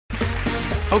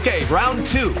Okay, round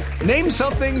 2. Name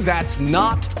something that's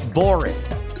not boring.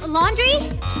 A laundry?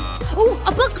 Ooh, a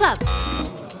book club.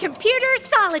 Computer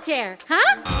solitaire,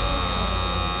 huh?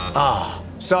 Ah,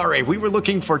 oh, sorry, we were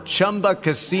looking for Chumba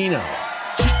Casino.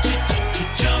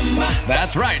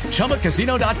 That's right,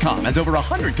 ChumbaCasino.com has over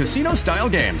 100 casino-style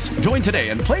games. Join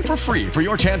today and play for free for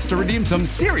your chance to redeem some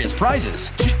serious prizes.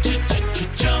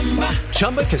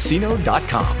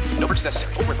 ChumbaCasino.com. No purchase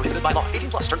necessary. Void where prohibited by law.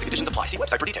 18+. Terms and conditions apply. See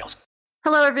website for details.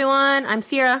 Hello, everyone. I'm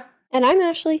Sierra. And I'm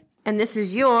Ashley. And this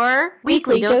is your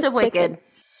Weekly Dose of Wicked.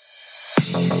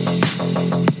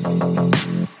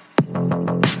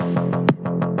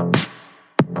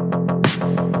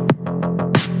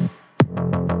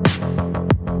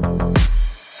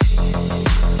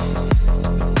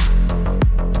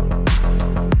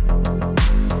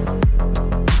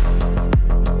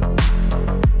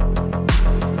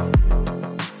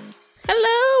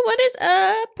 Hello, what is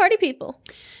up, party people?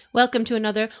 Welcome to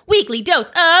another Weekly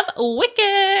Dose of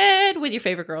Wicked with your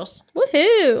favorite girls.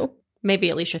 Woohoo! Maybe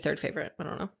at least your third favorite. I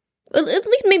don't know. At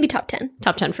least maybe top 10.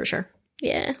 Top 10 for sure.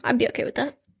 Yeah, I'd be okay with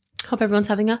that. Hope everyone's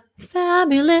having a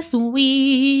fabulous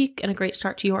week and a great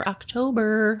start to your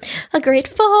October. A great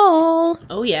fall.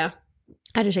 Oh, yeah.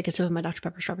 I had to take a sip of my Dr.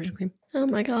 Pepper strawberries and cream. Oh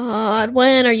my god,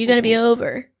 when are you going to be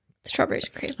over the strawberries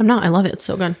and cream? I'm not. I love it. It's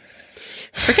so good.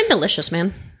 It's freaking delicious,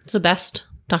 man. It's the best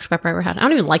Dr. Pepper I ever had. I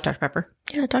don't even like Dr. Pepper.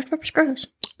 Yeah, Dr. Pepper's gross.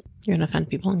 You're going to offend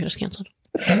people and get us canceled.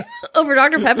 Over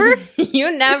Dr. Pepper?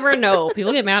 You never know.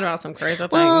 People get mad about some crazy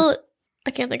things. Well,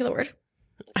 I can't think of the word.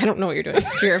 I don't know what you're doing.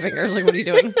 Spear your fingers. Like, what are you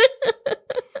doing?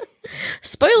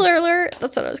 Spoiler alert.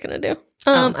 That's what I was going to do.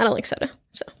 I don't like soda.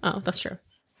 So. Oh, that's true.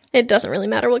 It doesn't really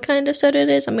matter what kind of soda it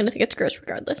is. I'm going to think it's gross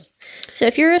regardless. So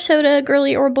if you're a soda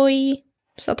girly or boy,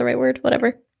 is that the right word?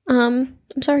 Whatever. I'm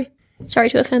sorry. Sorry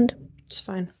to offend. It's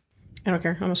fine. I don't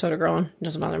care. I'm a soda girl and it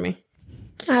doesn't bother me.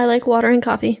 I like water and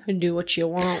coffee. Do what you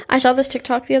want. I saw this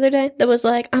TikTok the other day that was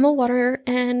like, I'm a water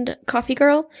and coffee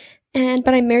girl, but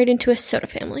I'm married into a soda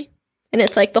family. And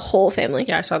it's like the whole family.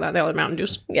 Yeah, I saw that. They all had Mountain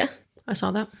Dews. Yeah. I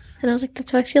saw that. And I was like, that's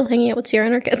how I feel hanging out with Sierra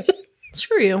and her kids.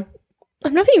 Screw you.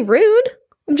 I'm not being rude.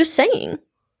 I'm just saying.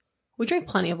 We drink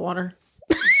plenty of water.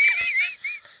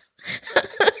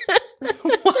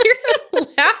 Why are you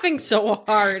laughing so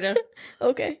hard?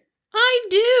 Okay. I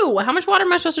do. How much water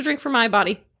am I supposed to drink for my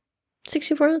body?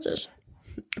 64 ounces.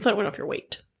 I thought it went off your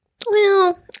weight.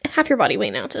 Well, half your body weight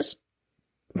in ounces.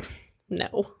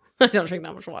 No. I don't drink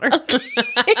that much water. Okay.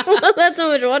 Well, that's how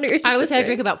much water you're supposed I would say I to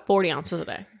drink about 40 ounces a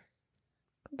day.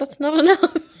 That's not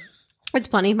enough. It's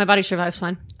plenty. My body survives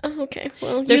fine. Oh, okay.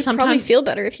 Well, There's you'd probably sometimes- feel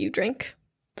better if you drink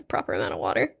the proper amount of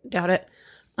water. Doubt it.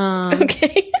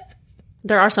 Okay.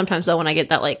 There are sometimes, though, when I get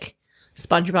that, like,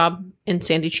 SpongeBob and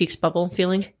Sandy Cheeks bubble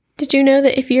feeling. Did you know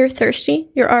that if you're thirsty,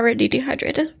 you're already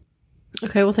dehydrated?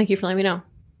 Okay, well, thank you for letting me know.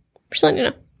 Just letting you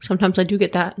know. Sometimes I do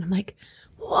get that, and I'm like,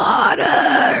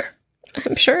 water!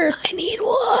 I'm sure. I need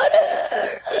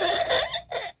water!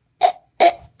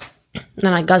 And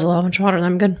then I guzzle a bunch of water, and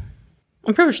I'm good.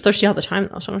 I'm pretty much thirsty all the time,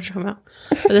 though, so I'm not sure about.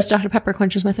 But this Dr. Pepper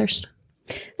quenches my thirst.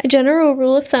 A general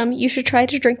rule of thumb, you should try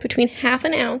to drink between half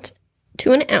an ounce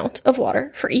to an ounce of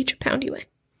water for each pound you weigh.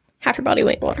 Half your body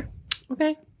weight in water.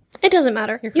 Okay. It doesn't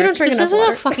matter. You don't drink this enough isn't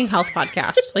water. a fucking health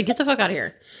podcast. Like, get the fuck out of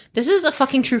here. This is a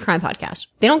fucking true crime podcast.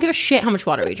 They don't give a shit how much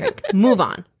water we drink. Move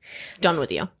on. Done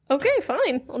with you. Okay,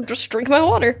 fine. I'll just drink my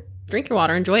water. Drink your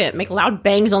water. Enjoy it. Make loud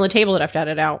bangs on the table that I have to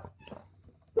edit out.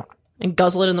 And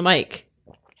guzzle it in the mic.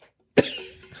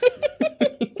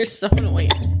 You're so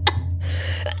annoying.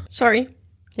 Sorry.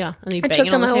 Yeah. And you I bang choked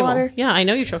it on on the my table. water. Yeah, I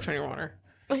know you choked on your water.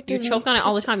 I You didn't. choke on it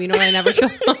all the time. You know what? I never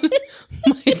choke on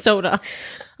my soda.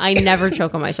 I never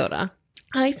choke on my soda.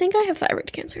 I think I have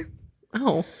thyroid cancer.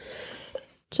 Oh.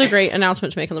 It's a great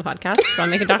announcement to make on the podcast. So I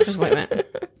make a doctor's appointment.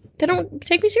 They don't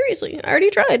take me seriously. I already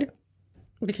tried.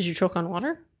 Because you choke on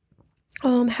water?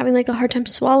 Oh, I'm having like a hard time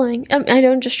swallowing. I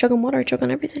don't just choke on water. I choke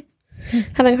on everything.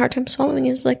 Having a hard time swallowing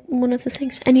is like one of the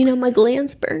things. And you know, my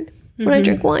glands burn when I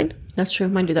drink wine. That's true.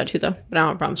 Mine do that too, though. But I don't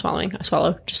have a problem swallowing. I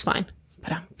swallow just fine.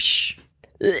 But psh.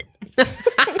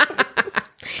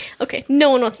 Okay, no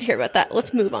one wants to hear about that.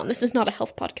 Let's move on. This is not a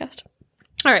health podcast.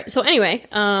 All right. So anyway,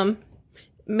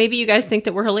 maybe you guys think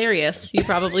that we're hilarious. You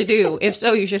probably do. If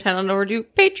so, you should head on over to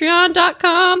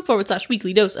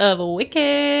patreon.com/weekly dose of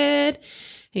wicked. And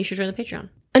you should join the Patreon.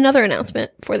 Another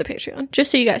announcement for the Patreon, just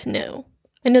so you guys know.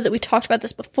 I know that we talked about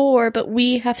this before, but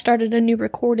we have started a new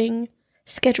recording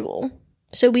schedule.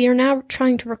 So we are now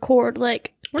trying to record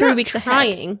like We're 3 not weeks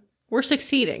trying. ahead. We're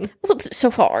succeeding. Well,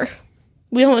 so far.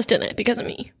 We almost didn't because of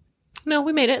me. No,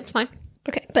 we made it. It's fine.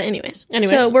 Okay, but anyways. Anyways.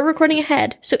 So we're recording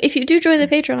ahead. So if you do join the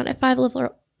Patreon at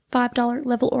 $5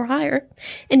 level or higher,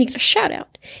 and you get a shout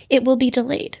out. It will be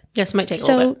delayed. Yes, it might take a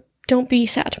little bit. So don't be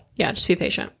sad. Yeah, just be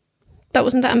patient. That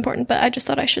wasn't that important, but I just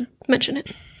thought I should mention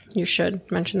it. You should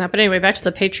mention that. But anyway, back to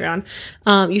the Patreon.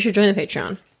 You should join the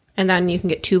Patreon. And then you can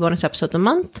get 2 bonus episodes a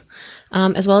month,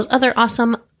 as well as other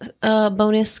awesome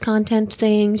bonus content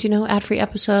things, ad-free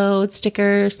episodes,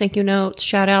 stickers, thank you notes,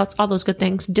 shout-outs, all those good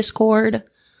things. Discord.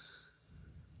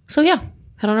 So yeah,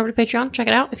 head on over to Patreon. Check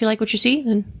it out. If you like what you see,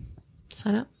 then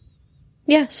sign up.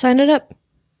 Yeah, sign it up.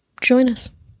 Join us.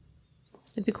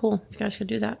 It'd be cool if you guys could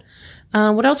do that.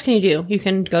 What else can you do? You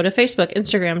can go to Facebook,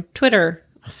 Instagram, Twitter,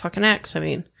 fucking X,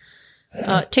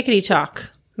 Tickety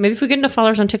Talk. Maybe if we get enough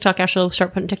followers on TikTok, Ashley will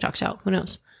start putting TikToks out. Who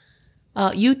knows?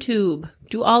 YouTube.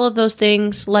 Do all of those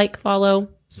things. Like, follow,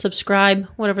 subscribe,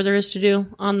 whatever there is to do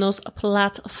on those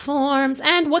platforms.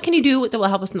 And what can you do that will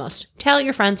help us the most? Tell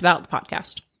your friends about the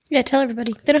podcast. Yeah, tell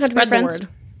everybody. They don't have Spread to be friends. the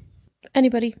word.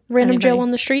 Anybody. Random Joe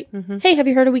on the street. Mm-hmm. Hey, have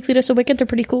you heard of Weekly Dose of Wicked? They're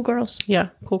pretty cool girls. Yeah,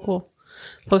 cool.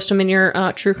 Post them in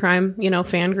your true crime,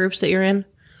 fan groups that you're in.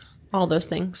 All those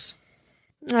things.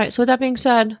 All right, so with that being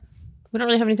said, we don't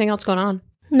really have anything else going on.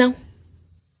 No,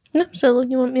 so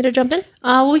you want me to jump in?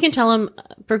 Well, we can tell them,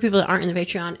 for people that aren't in the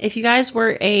Patreon, if you guys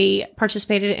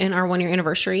participated in our 1-year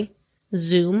anniversary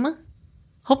Zoom,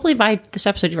 hopefully by this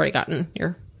episode you've already gotten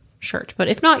your shirt. But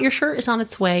if not, your shirt is on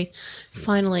its way.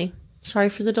 Finally. Sorry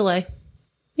for the delay.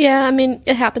 Yeah,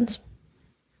 it happens.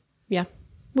 Yeah.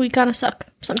 We kind of suck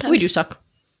sometimes. We do suck.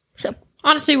 So.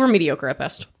 Honestly, we're mediocre at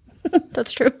best.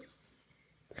 That's true.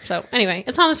 So, anyway,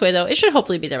 it's on its way, though. It should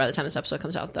hopefully be there by the time this episode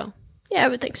comes out, though. Yeah, I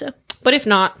would think so. But if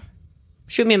not,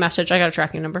 shoot me a message. I got a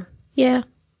tracking number. Yeah.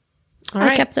 All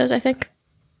right. I kept those, I think.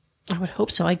 I would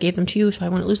hope so. I gave them to you, so I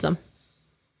wouldn't lose them.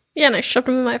 Yeah, and I shoved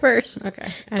them in my purse.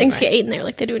 Okay. Anyway. Things get eaten there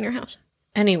like they do in your house.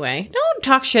 Anyway, don't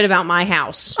talk shit about my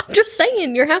house. I'm just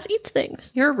saying, your house eats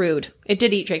things. You're rude. It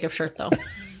did eat Jacob's shirt, though.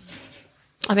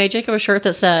 I made Jacob a shirt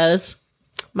that says,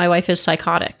 my wife is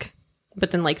psychotic.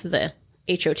 But then, the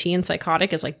HOT in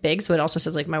psychotic is, big, so it also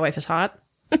says, my wife is hot.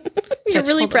 You're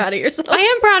really proud of yourself. I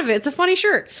am proud of it. It's a funny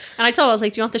shirt. And I told him, I was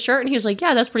like, do you want the shirt? And he was like,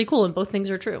 yeah, that's pretty cool. And both things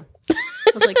are true.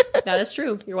 I was like, that is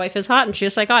true. Your wife is hot and she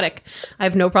is psychotic. I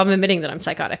have no problem admitting that I'm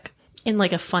psychotic. In,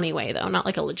 a funny way, though.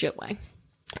 Not, a legit way.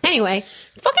 Anyway,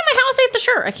 fucking my house ate the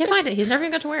shirt. I can't find it. He's never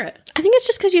even got to wear it. I think it's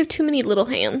just because you have too many little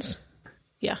hands.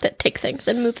 Yeah. That take things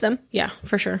and move them. Yeah,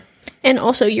 for sure. And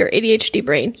also your ADHD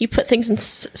brain. You put things in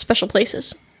special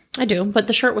places. I do, but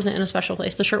the shirt wasn't in a special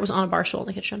place. The shirt was on a bar stool in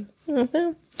the kitchen.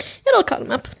 Okay. It'll cut them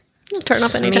up. It'll turn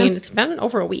up anytime. It's been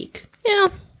over a week. Yeah,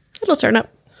 it'll turn up.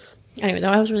 Anyway, though,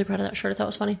 I was really proud of that shirt. I thought it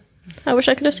was funny. I wish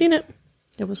I could have seen it.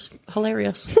 It was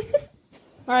hilarious.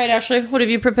 All right, Ashley, what have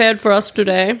you prepared for us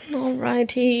today?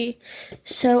 Alrighty.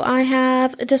 So I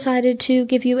have decided to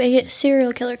give you a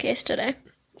serial killer case today.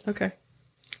 Okay.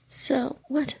 So,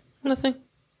 what? Nothing.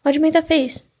 Why'd you make that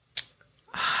face?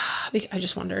 I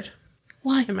just wondered.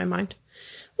 Why? In my mind.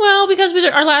 Well, because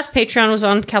our last Patreon was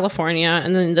on California,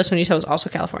 and then this one you said was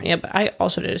also California, but I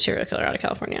also did a serial killer out of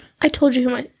California. I told you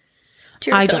who my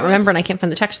I don't remember, and I can't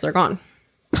find the text. They're gone.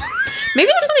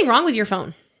 Maybe there's something wrong with your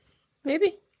phone.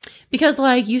 Maybe. Because,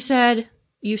 you said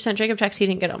you sent Jacob texts, he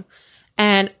didn't get them.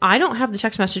 And I don't have the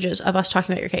text messages of us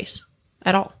talking about your case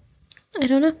at all. I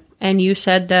don't know. And you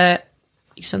said that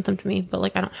you sent them to me, but,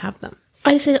 I don't have them.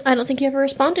 I don't think you ever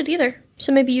responded either.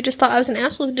 So maybe you just thought I was an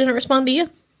asshole who didn't respond to you.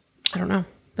 I don't know.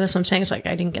 But that's what I'm saying. It's I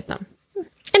didn't get them.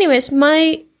 Anyways,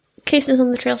 my case is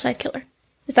on the Trailside Killer.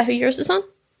 Is that who yours is on?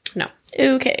 No.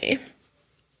 Okay.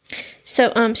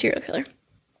 So, serial killer.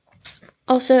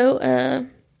 Also,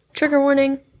 trigger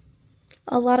warning,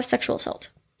 a lot of sexual assault.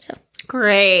 So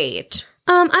great.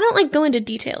 I don't like go into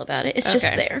detail about it. It's just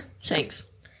there. So thanks.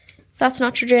 If that's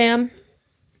not your jam,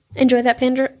 enjoy that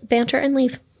banter and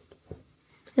leave.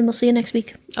 And we'll see you next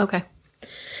week. Okay.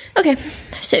 Okay.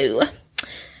 So,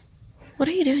 what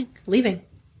are you doing? Leaving.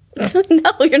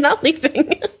 No, you're not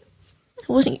leaving. It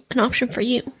wasn't an option for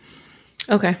you.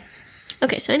 Okay.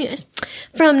 Okay, so anyways,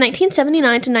 from 1979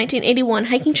 to 1981,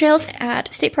 hiking trails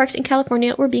at state parks in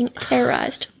California were being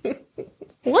terrorized.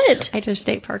 What? I did a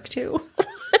state park, too.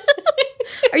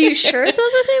 Are you sure it's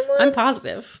not the same one? I'm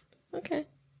positive. Okay.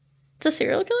 It's a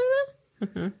serial killer, then?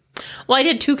 Mm-hmm. Well, I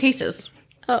did 2 cases,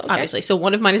 okay. Obviously. So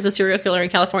one of mine is a serial killer in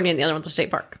California, and the other one's a state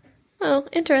park. Oh,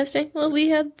 interesting. Well, we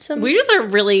had some... We just are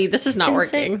really... This is not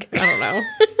working. Sync. I don't know.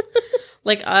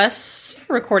 Us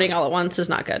recording all at once is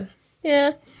not good.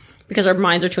 Yeah. Because our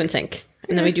minds are too in sync.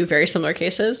 And then we do very similar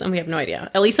cases, and we have no idea.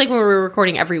 At least when we were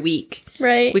recording every week.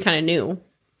 Right. We kind of knew.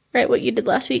 Right, what you did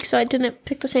last week, so I didn't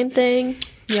pick the same thing.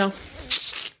 Yeah.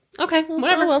 Okay,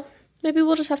 whatever. Oh, well. Maybe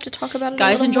we'll just have to talk about it.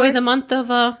 Guys, enjoy more. the month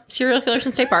of serial killers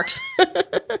in state parks.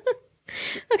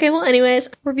 Okay, well, anyways,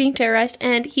 we're being terrorized,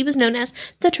 and he was known as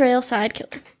the Trailside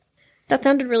Killer. That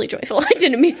sounded really joyful. I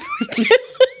didn't mean for it to.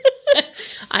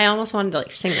 I almost wanted to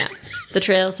like sing that. The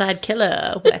Trailside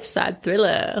Killer, West Side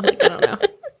Thriller. Like, I don't know.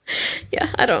 Yeah,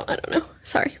 I don't know.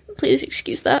 Sorry. Please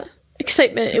excuse that.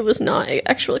 Excitement. It was not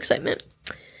actual excitement.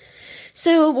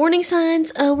 So, warning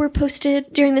signs were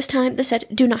posted during this time that said,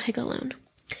 do not hike alone.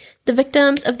 The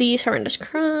victims of these horrendous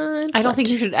crimes. I don't think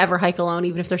you should ever hike alone,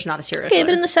 even if there's not a serial Okay, killer.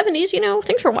 but in the 70s,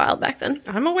 things were wild back then.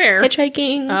 I'm aware.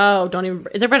 Hitchhiking. Oh, don't even.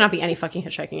 There better not be any fucking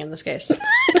hitchhiking in this case.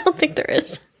 I don't think there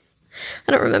is.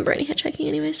 I don't remember any hitchhiking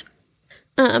anyways.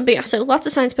 But yeah, so lots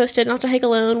of signs posted not to hike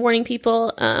alone, warning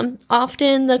people.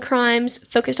 Often the crimes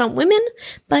focused on women,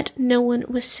 but no one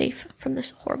was safe from this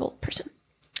horrible person.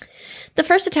 The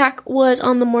first attack was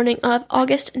on the morning of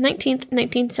August 19th,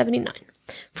 1979.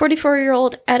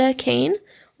 44-year-old Etta Kane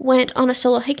went on a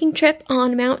solo hiking trip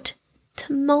on Mount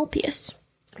Tamalpais.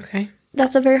 Okay.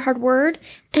 That's a very hard word,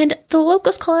 and the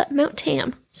locals call it Mount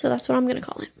Tam, so that's what I'm going to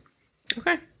call it.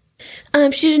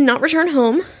 Okay. She did not return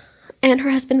home, and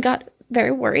her husband got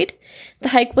very worried. The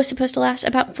hike was supposed to last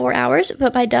about 4 hours,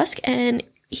 but by dusk, and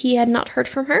he had not heard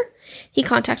from her, he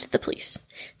contacted the police.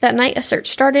 That night, a search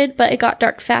started, but it got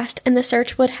dark fast, and the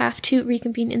search would have to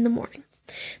reconvene in the morning.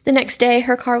 The next day,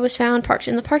 her car was found parked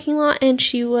in the parking lot, and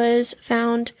she was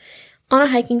found on a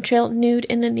hiking trail nude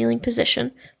in a kneeling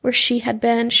position, where she had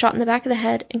been shot in the back of the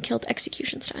head and killed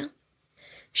execution style.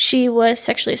 She was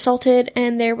sexually assaulted,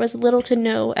 and there was little to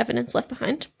no evidence left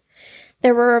behind.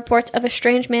 There were reports of a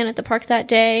strange man at the park that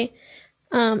day,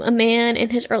 a man in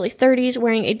his early 30s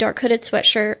wearing a dark hooded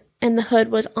sweatshirt, and the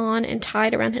hood was on and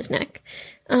tied around his neck.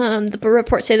 The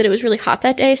reports say that it was really hot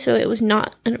that day, so it was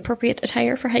not an appropriate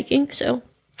attire for hiking, so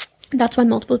that's why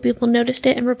multiple people noticed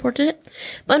it and reported it.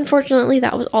 But unfortunately,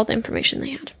 that was all the information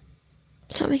they had.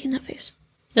 Stop making that face.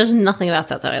 There's nothing about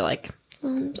that I like.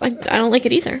 I don't like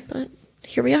it either, but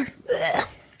here we are.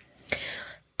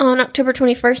 On October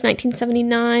 21st,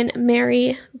 1979,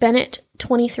 Mary Bennett,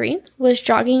 23, was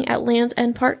jogging at Land's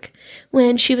End Park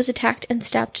when she was attacked and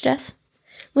stabbed to death.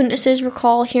 Witnesses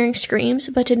recall hearing screams,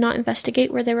 but did not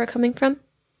investigate where they were coming from.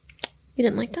 You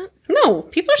didn't like that? No,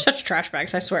 people are such trash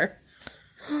bags, I swear.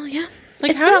 Oh, yeah.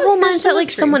 Like, It's how that did whole they hear mindset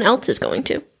like scream? someone else is going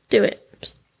to do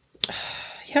it.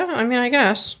 Yeah, I mean, I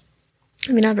guess.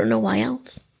 I mean, I don't know why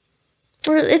else.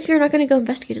 Or if you're not going to go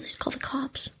investigate, at least call the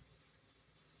cops.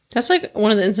 That's like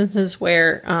one of the instances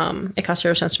where it costs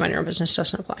 0 cents to mind your own business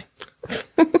doesn't apply.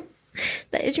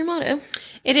 That is your motto.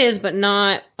 It is, but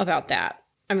not about that.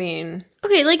 I mean...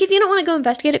 Okay, like, if you don't want to go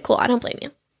investigate it, cool, I don't blame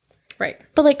you. Right.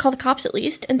 But, like, call the cops at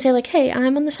least and say, like, hey,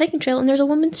 I'm on this hiking trail and there's a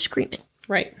woman screaming.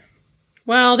 Right.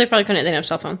 Well, they probably couldn't. They didn't have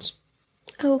cell phones.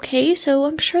 Okay, so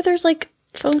I'm sure there's, like,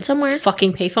 phone somewhere.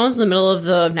 Fucking payphones in the middle of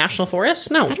the national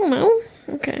forest? No. I don't know.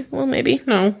 Okay, well, maybe.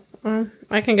 No.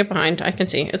 I can get behind. I can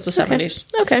see. It's the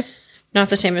 70s. Okay. Not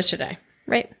the same as today.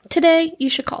 Right. Today, you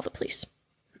should call the police.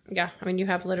 Yeah. I mean, you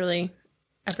have literally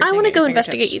everything. I wouldn't at your go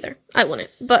investigate fingertips. either. I wouldn't,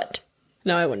 but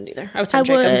No, I wouldn't either. I would I send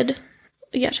Jacob. would.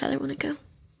 Yeah, Tyler wouldn't go.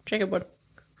 Jacob would.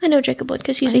 I know Jacob would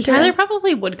because he's And a hero. Tyler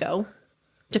probably would go.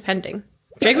 Depending.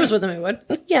 Jacob was with him, he would.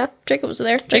 Yeah, Jacob was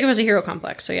there. Jacob has a hero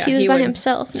complex, so yeah. He was by would.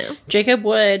 himself now. Jacob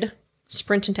would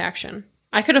sprint into action.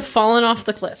 I could have fallen off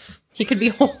the cliff. He could be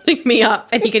holding me up,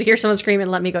 and he could hear someone scream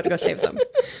and let me go to go save them.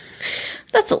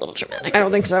 That's a little dramatic. I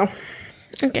don't think so.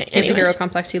 Okay, He has a anyways. hero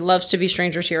complex. He loves to be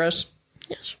strangers' heroes.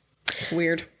 Yes. It's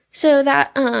weird. So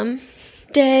that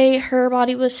day, her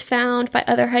body was found by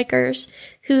other hikers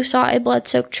who saw a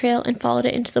blood-soaked trail and followed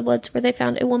it into the woods, where they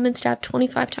found a woman stabbed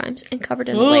 25 times and covered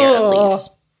in a layer of leaves.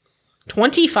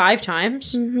 25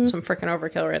 times? Some freaking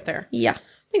overkill right there. Yeah.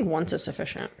 I think once is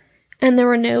sufficient. And there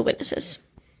were no witnesses.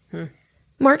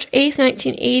 March 8th,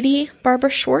 1980,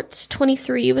 Barbara Schwartz,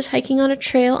 23, was hiking on a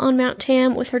trail on Mount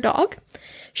Tam with her dog.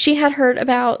 She had heard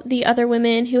about the other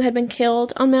women who had been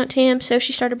killed on Mount Tam, so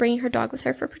she started bringing her dog with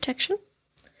her for protection.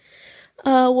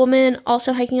 A woman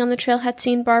also hiking on the trail had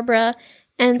seen Barbara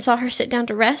and saw her sit down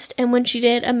to rest, and when she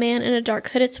did, a man in a dark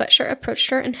hooded sweatshirt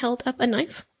approached her and held up a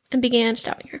knife and began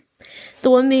stabbing her. The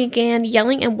woman began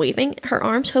yelling and waving her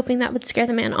arms, hoping that would scare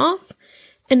the man off,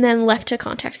 and then left to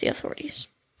contact the authorities.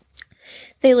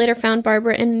 They later found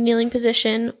Barbara in a kneeling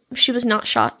position. She was not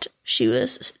shot. She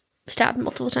was stabbed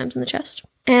multiple times in the chest.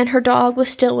 And her dog was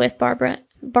still with Barbara,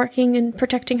 barking and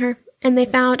protecting her. And they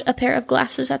found a pair of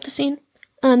glasses at the scene.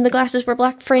 The glasses were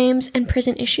black frames and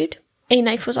prison issued. A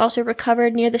knife was also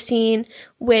recovered near the scene,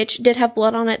 which did have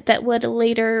blood on it that would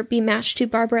later be matched to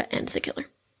Barbara and the killer.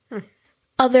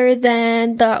 Other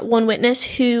than the one witness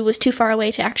who was too far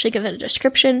away to actually give it a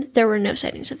description, there were no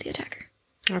sightings of the attacker.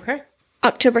 Okay.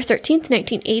 October 13th,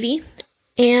 1980,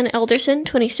 Anne Elderson,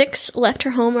 26, left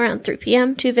her home around 3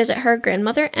 p.m. to visit her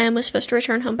grandmother and was supposed to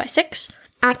return home by 6.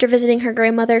 After visiting her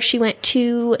grandmother, she went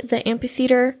to the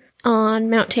amphitheater on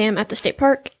Mount Tam at the state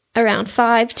park around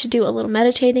 5 to do a little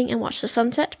meditating and watch the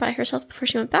sunset by herself before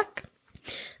she went back.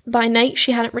 By night,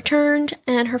 she hadn't returned,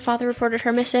 and her father reported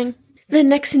her missing. The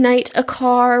next night, a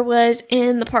car was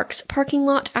in the park's parking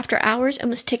lot after hours and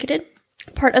was ticketed.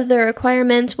 Part of the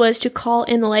requirements was to call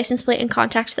in the license plate and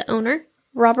contact the owner.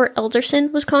 Robert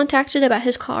Elderson was contacted about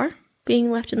his car being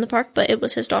left in the park, but it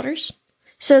was his daughter's.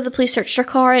 So the police searched her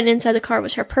car, and inside the car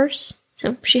was her purse.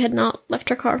 So she had not left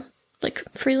her car,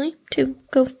 freely to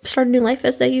go start a new life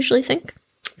as they usually think.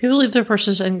 People leave their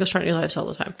purses and go start new lives all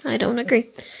the time. I don't agree.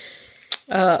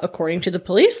 According to the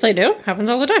police, they do. Happens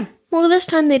all the time. Well, this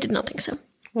time they did not think so.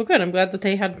 Well, good. I'm glad that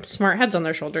they had smart heads on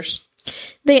their shoulders.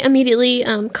 They immediately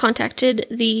contacted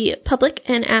the public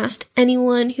and asked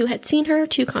anyone who had seen her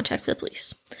to contact the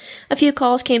police. A few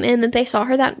calls came in that they saw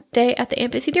her that day at the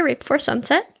amphitheater right before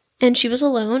sunset, and she was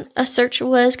alone. A search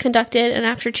was conducted, and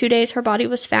after 2 days, her body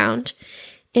was found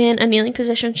in a kneeling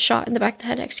position, shot in the back of the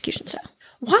head, execution style.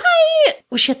 Why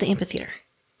was she at the amphitheater?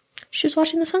 She was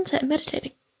watching the sunset and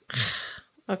meditating.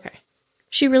 Okay.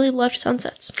 She really loved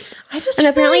sunsets. And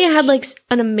apparently it had,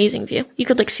 an amazing view. You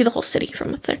could, see the whole city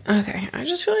from up there. Okay. I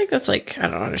just feel like that's, I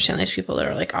don't understand these people that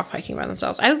are, off hiking by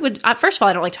themselves. I would, first of all,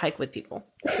 I don't like to hike with people.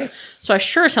 So I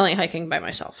sure as hell ain't hiking by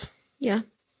myself. Yeah.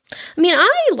 I mean,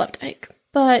 I love to hike,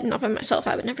 but not by myself.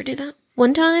 I would never do that.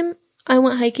 One time, I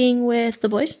went hiking with the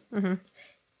boys. Mm-hmm.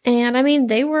 And, I mean,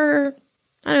 they were,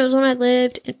 I don't know, it was when I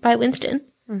lived by Winston.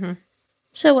 Mm-hmm.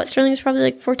 So, Sterling was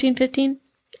probably, 14, 15.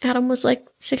 Adam was,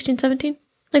 16, 17.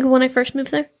 When I first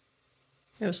moved there.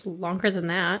 It was longer than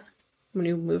that when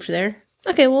you moved there.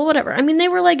 Okay, well, whatever. I mean, they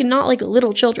were, not,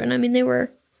 little children. I mean, they were...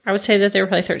 I would say that they were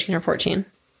probably 13 or 14.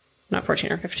 Not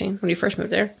 14 or 15 when you first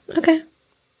moved there. Okay.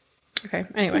 Okay,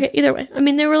 anyway. Okay, either way. I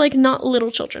mean, they were, not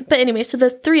little children. But anyway, so the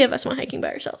 3 of us went hiking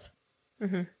by ourselves.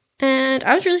 Mm-hmm. And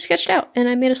I was really sketched out, and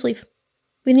I made us leave.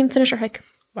 We didn't even finish our hike.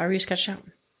 Why were you sketched out?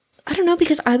 I don't know,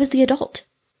 because I was the adult.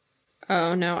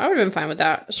 Oh, no. I would have been fine with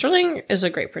that. Sterling is a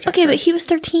great protector. Okay, but he was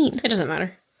 13. It doesn't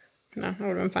matter. No, I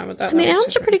would have been fine with that. I mean,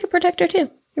 Adam's a pretty good protector, too.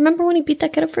 Remember when he beat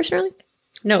that kid up for Sterling?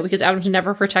 No, because Adam's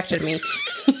never protected me.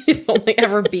 He's only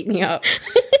ever beat me up.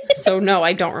 So, no,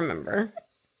 I don't remember.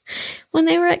 When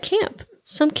they were at camp,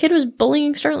 some kid was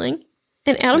bullying Sterling,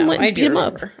 and Adam went and beat him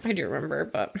up. I do remember,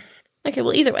 but... Okay,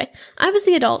 well, either way. I was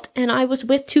the adult, and I was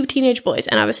with 2 teenage boys,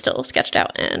 and I was still sketched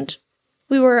out, and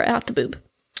we were at the boob.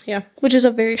 Yeah. Which is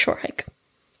a very short hike.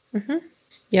 Mm-hmm.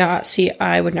 Yeah, see,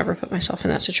 I would never put myself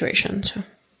in that situation, so...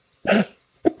 Don't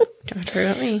have to worry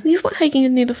about me. You've went hiking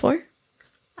with me before.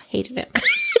 I hated it.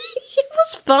 It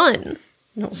was fun.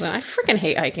 No, it wasn't. I freaking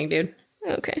hate hiking, dude.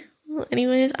 Okay. Well,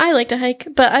 anyways, I like to hike,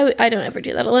 but I don't ever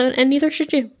do that alone, and neither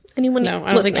should you. Anyone No,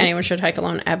 I don't think anyone should hike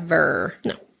alone, ever.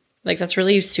 No. That's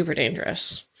really super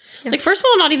dangerous. Yeah. First of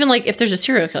all, not even, if there's a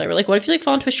serial killer. But, what if you,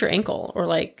 fall and twist your ankle? Or,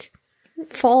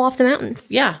 fall off the mountain.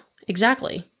 Yeah,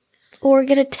 exactly. Or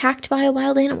get attacked by a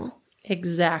wild animal.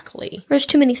 Exactly. There's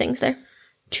too many things there.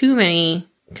 Too many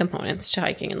components to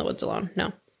hiking in the woods alone.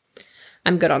 No.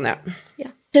 I'm good on that.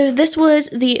 Yeah. So this was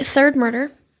the 3rd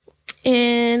murder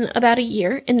in about a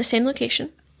year in the same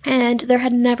location. And there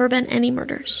had never been any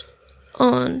murders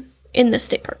in this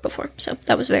state park before. So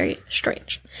that was very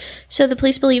strange. So the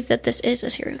police believe that this is a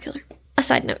serial killer. A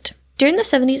side note. During the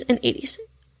 70s and 80s,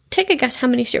 take a guess how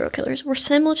many serial killers were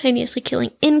simultaneously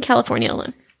killing in California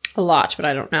alone. A lot, but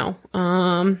I don't know.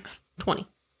 20.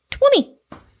 20!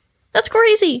 That's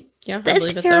crazy. Yeah, that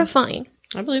is terrifying.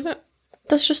 I believe it.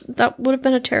 That would have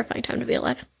been a terrifying time to be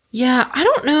alive. Yeah, I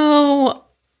don't know.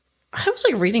 I was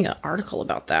reading an article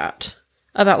about that.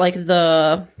 About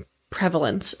the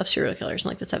prevalence of serial killers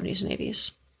in the 70s and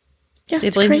 80s. Yeah, they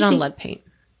blamed it on lead paint.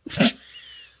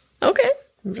 Okay.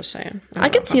 I'm just saying. I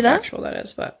can see that. How factual that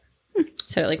is, but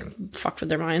said it fucked with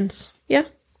their minds. Yeah,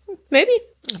 maybe.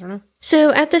 I don't know.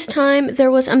 So at this time,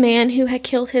 there was a man who had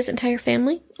killed his entire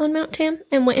family on Mount Tam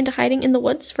and went into hiding in the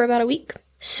woods for about a week.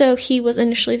 So he was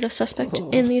initially the suspect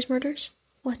in these murders.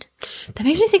 What? That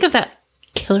makes me think of that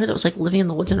killer that was living in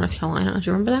the woods in North Carolina. Do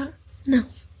you remember that? No.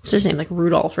 What's his name?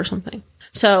 Rudolph or something.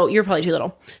 So you're probably too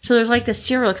little. So there's this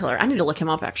serial killer. I need to look him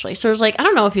up actually. So there's I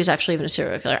don't know if he was actually even a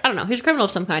serial killer. I don't know. He was a criminal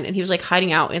of some kind and he was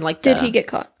hiding out in Did he get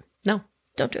caught? No.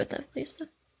 Don't do it then, please. Then.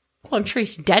 Well, I'm sure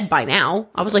he's dead by now.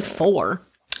 I was 4.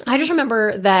 I just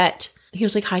remember that he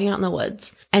was hiding out in the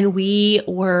woods and we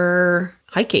were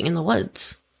hiking in the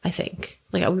woods I think.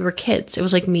 Like, we were kids. It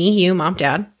was like me, you, mom,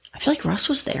 dad. I feel like Russ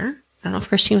was there. I don't know if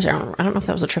Christine was there. I don't know if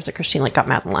that was a trip that Christine, like, got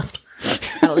mad and left.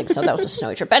 I don't think so. That was a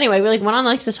snowy trip. But anyway, we, like, went on,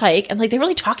 like, this hike, and, like, they were,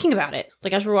 like, talking about it.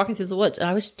 Like, as we were walking through the woods, and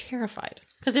I was terrified.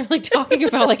 Because they were, like, talking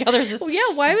about, like, how there's this Well,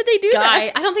 yeah, why would they do guy.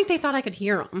 that? I don't think they thought I could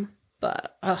hear them.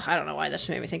 But, I don't know why that just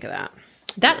made me think of that.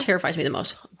 That terrifies me the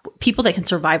most. People that can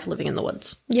survive living in the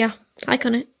woods. Yeah, I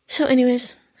couldn't. So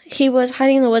anyways, he was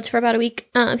hiding in the woods for about a week.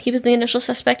 He was the initial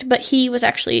suspect, but he was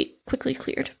actually quickly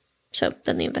cleared. So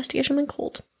then the investigation went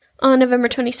cold. On November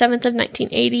 27th of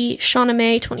 1980, Shauna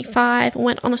May, 25,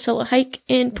 went on a solo hike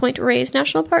in Point Reyes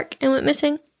National Park and went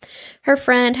missing. Her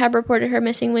friend had reported her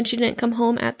missing when she didn't come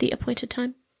home at the appointed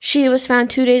time. She was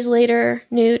found 2 days later,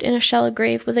 nude in a shallow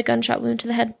grave with a gunshot wound to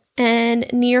the head. And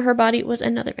near her body was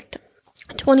another victim.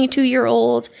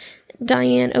 22-year-old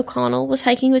Diane O'Connell was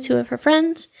hiking with two of her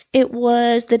friends. It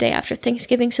was the day after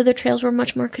Thanksgiving, so their trails were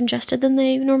much more congested than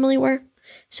they normally were.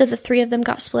 So the three of them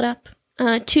got split up.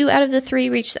 2 out of the 3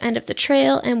 reached the end of the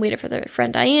trail and waited for their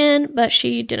friend Diane, but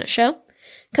she didn't show.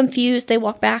 Confused, they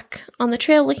walked back on the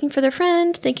trail looking for their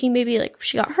friend, thinking maybe like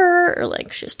she got hurt or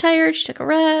like she was tired, she took a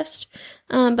rest,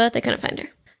 but they couldn't find her.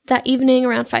 That evening,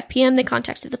 around 5 p.m., they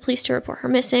contacted the police to report her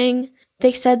missing.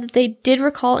 They said that they did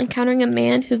recall encountering a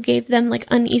man who gave them, like,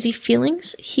 uneasy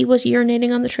feelings. He was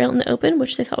urinating on the trail in the open,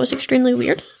 which they thought was extremely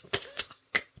weird. What the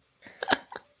fuck?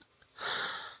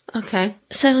 Okay.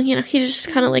 So, you know, he just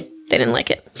kind of, like, they didn't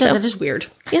like it. So So, that is weird.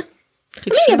 yeah. It's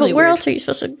Yeah, extremely but where weird. else are you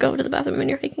supposed to go to the bathroom when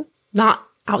you're hiking? Not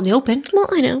out in the open. Well,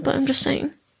 I know, but I'm just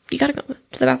saying. You gotta go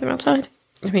to the bathroom outside.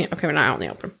 I mean, okay, we're not out in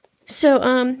the open. So,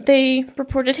 they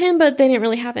reported him, but they didn't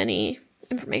really have any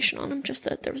information on him, just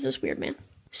that there was this weird man.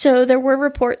 So, there were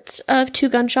reports of 2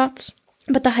 gunshots,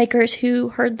 but the hikers who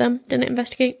heard them didn't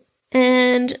investigate.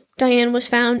 And Diane was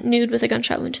found nude with a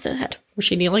gunshot wound to the head. Was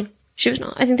she kneeling? She was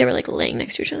not. I think they were, like, laying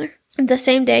next to each other. The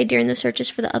same day, during the searches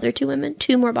for the other 2 women,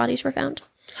 2 more bodies were found.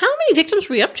 How many victims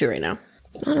are we up to right now?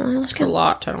 I don't know. Let's It's a go.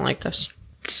 lot. I don't like this.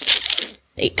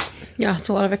 8. Yeah, it's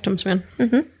a lot of victims, man.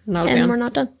 Mm-hmm. Not a And fan. we're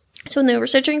not done. So when they were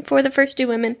searching for the first 2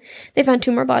 women, they found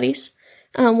 2 more bodies.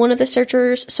 One of the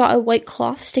searchers saw a white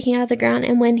cloth sticking out of the ground,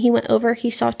 and when he went over, he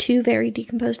saw 2 very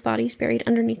decomposed bodies buried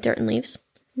underneath dirt and leaves.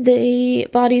 The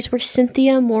bodies were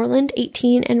Cynthia Moreland,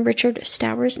 18, and Richard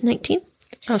Stowers, 19.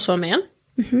 Oh, so a man?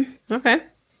 Mm-hmm. Okay.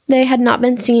 They had not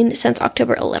been seen since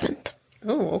October 11th,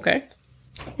 Oh, okay.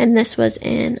 and this was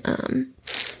in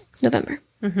November,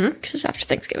 which was after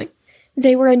Thanksgiving.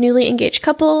 They were a newly engaged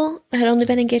couple, had only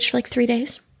been engaged for like 3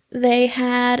 days. They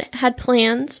had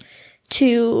plans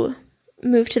to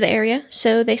move to the area,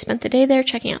 so they spent the day there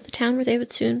checking out the town where they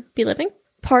would soon be living.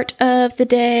 Part of the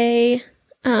day,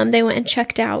 they went and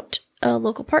checked out a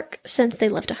local park since they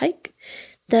loved to hike.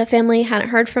 The family hadn't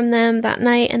heard from them that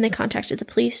night, and they contacted the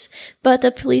police, but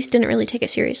the police didn't really take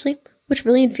it seriously, which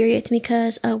really infuriates me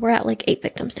because we're at like 8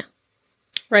 victims now.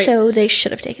 Right. So they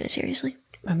should have taken it seriously.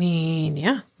 I mean,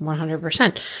 yeah,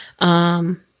 100%.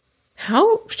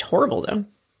 How horrible, though.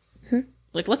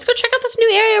 Like, let's go check out this new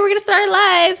area. We're going to start our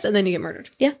lives. And then you get murdered.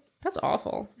 Yeah. That's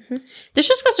awful. This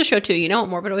just goes to show, too, you know what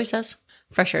Morbid always says?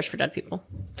 Fresh air is for dead people.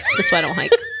 That's why I don't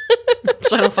hike.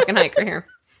 That's why I don't fucking hike right here.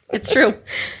 It's true.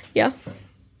 Yeah.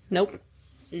 Nope.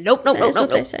 Nope, nope, That nope, is nope, what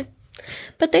they nope. say.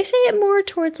 But they say it more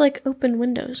towards like open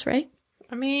windows, right?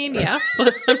 I mean, yeah,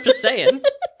 but I'm just saying.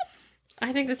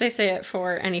 I think that they say it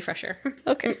for any fresh air.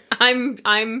 Okay.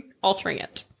 I'm altering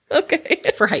it Okay.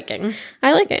 for hiking.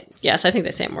 I like it. Yes, I think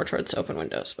they say it more towards open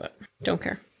windows, but don't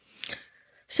care.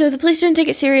 So the police didn't take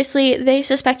it seriously. They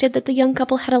suspected that the young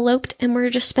couple had eloped and were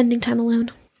just spending time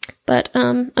alone. But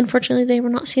unfortunately, they were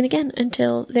not seen again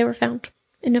until they were found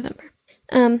in November.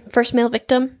 First male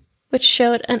victim, which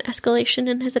showed an escalation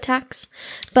in his attacks.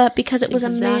 But because it was a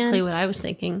man... Exactly what I was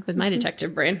thinking with my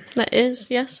detective brain. That is,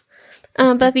 yes.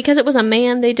 But because it was a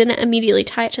man, they didn't immediately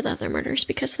tie it to the other murders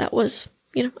because that was,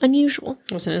 unusual.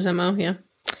 Wasn't his MO, yeah.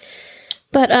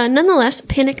 But nonetheless,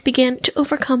 panic began to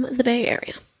overcome the Bay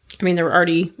Area. I mean, there were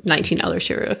already 19 other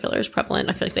serial killers prevalent.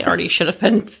 I feel like they already should have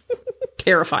been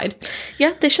terrified.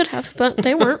 Yeah, they should have, but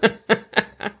they weren't.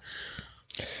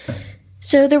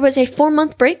 So there was a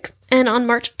 4-month break, and on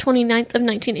March 29th of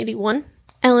 1981,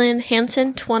 Ellen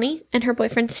Hansen, 20, and her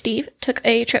boyfriend Steve took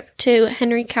a trip to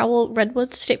Henry Cowell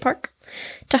Redwoods State Park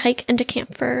to hike and to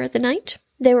camp for the night.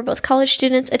 They were both college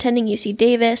students attending UC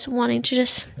Davis, wanting to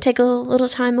just take a little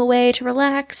time away to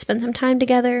relax, spend some time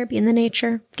together, be in the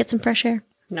nature, get some fresh air.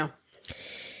 No.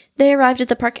 They arrived at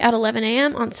the park at 11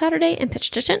 a.m. on Saturday and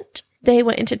pitched a tent. They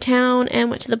went into town and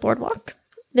went to the boardwalk.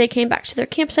 They came back to their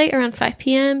campsite around 5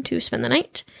 p.m. to spend the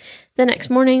night. The next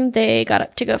morning, they got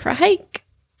up to go for a hike,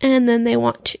 and then they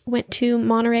went to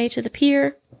Monterey to the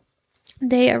pier.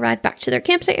 They arrived back to their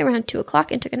campsite around 2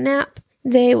 o'clock and took a nap.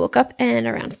 They woke up and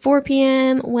around 4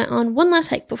 p.m. went on one last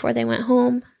hike before they went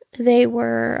home. They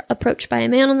were approached by a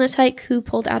man on this hike who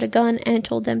pulled out a gun and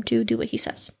told them to do what he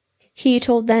says. He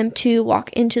told them to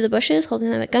walk into the bushes, holding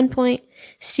them at gunpoint.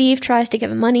 Steve tries to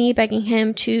give him money, begging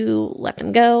him to let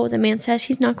them go. The man says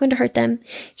he's not going to hurt them.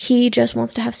 He just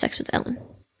wants to have sex with Ellen.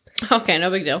 Okay, no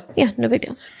big deal. Yeah, no big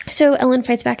deal. So Ellen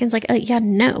fights back and is like, yeah,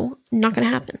 no, not going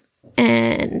to happen.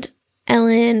 And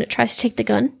Ellen tries to take the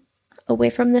gun away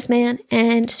from this man,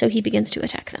 and so he begins to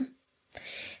attack them.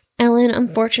 Ellen,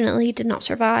 unfortunately, did not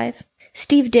survive.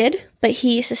 Steve did, but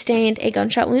he sustained a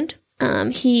gunshot wound.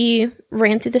 He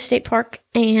ran through the state park,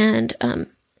 and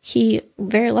he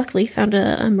very luckily found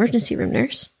an emergency room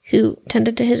nurse who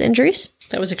tended to his injuries.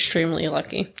 That was extremely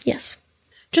lucky. Yes.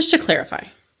 Just to clarify.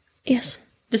 Yes.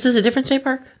 This is a different state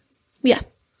park? Yeah.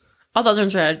 All the other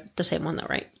ones are the same one, though,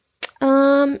 right?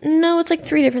 No, it's like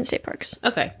 3 different state parks.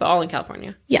 Okay, but all in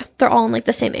California. Yeah, they're all in like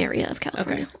the same area of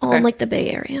California. Okay. All in like the Bay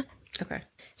Area. Okay.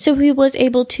 So he was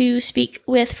able to speak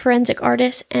with forensic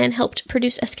artists and helped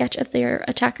produce a sketch of their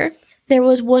attacker. There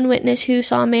was one witness who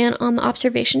saw a man on the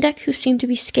observation deck who seemed to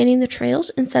be scanning the trails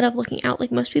instead of looking out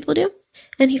like most people do,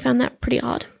 and he found that pretty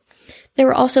odd. There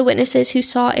were also witnesses who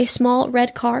saw a small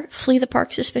red car flee the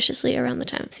park suspiciously around the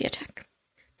time of the attack.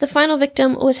 The final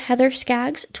victim was Heather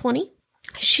Skaggs, 20.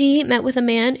 She met with a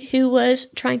man who was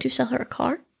trying to sell her a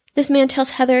car. This man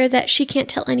tells Heather that she can't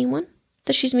tell anyone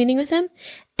that she's meeting with him,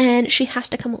 and she has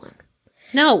to come alone.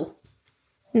 No.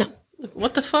 No.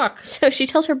 What the fuck? So she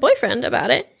tells her boyfriend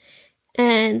about it,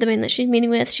 and the man that she's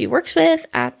meeting with, she works with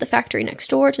at the factory next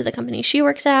door to the company she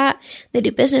works at. They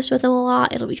do business with him a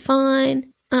lot. It'll be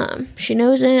fine. She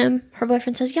knows him. Her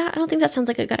boyfriend says, yeah, I don't think that sounds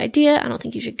like a good idea. I don't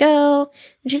think you should go.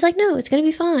 And she's like, no, it's going to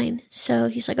be fine. So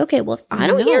he's like, okay, well, if I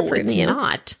don't hear from you.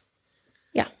 Not.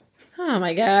 Yeah. Oh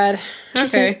my God. She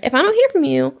says, if I don't hear from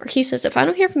you, or he says, if I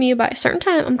don't hear from you by a certain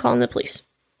time, I'm calling the police.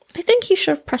 I think he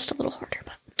should have pressed a little harder,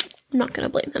 but I'm not going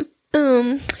to blame him.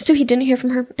 So he didn't hear from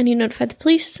her, and he notified the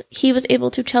police. He was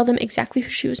able to tell them exactly who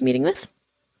she was meeting with.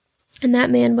 And that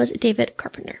man was David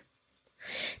Carpenter.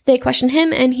 They questioned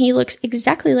him, and he looks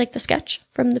exactly like the sketch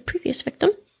from the previous victim.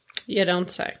 You don't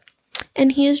say.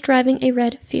 And he is driving a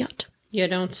red Fiat. You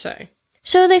don't say.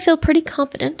 So they feel pretty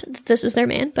confident that this is their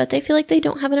man, but they feel like they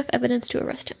don't have enough evidence to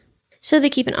arrest him. So they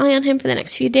keep an eye on him for the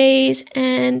next few days,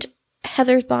 and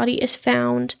Heather's body is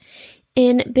found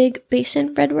in Big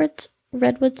Basin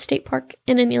Redwood State Park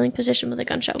in a kneeling position with a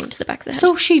gunshot wound to the back of the head.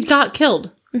 So she got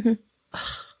killed? Mm-hmm.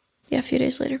 Yeah, a few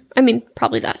days later. I mean,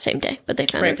 probably that same day, but they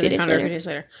found her a few days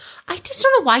later. I just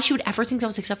don't know why she would ever think that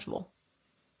was acceptable.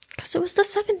 Because it was the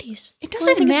 70s. It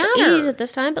doesn't matter. It's the 80s at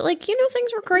this time, but like, you know,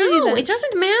 things were crazy No, then. it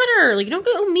doesn't matter. Like, you don't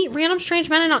go meet random strange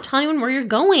men and not tell anyone where you're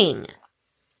going.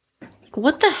 Like,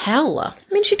 what the hell? I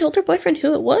mean, she told her boyfriend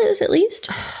who it was, at least.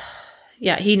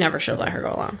 Yeah, he never should have let her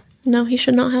go alone. No, he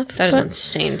should not have. That is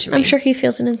insane to me. I'm sure he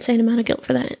feels an insane amount of guilt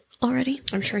for that already.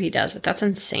 I'm sure he does, but that's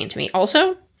insane to me.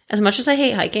 Also, as much as I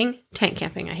hate hiking, tent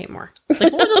camping I hate more.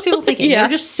 Like, what are those people thinking? Yeah.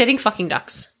 They're just sitting fucking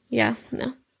ducks. Yeah,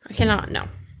 no. I cannot, no.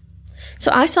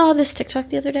 So I saw this TikTok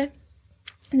the other day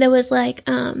that was like,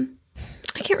 I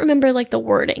can't remember like the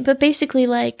wording, but basically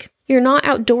like, you're not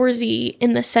outdoorsy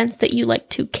in the sense that you like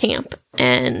to camp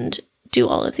and do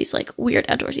all of these like weird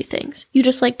outdoorsy things. You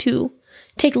just like to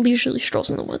take leisurely strolls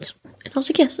in the woods. And I was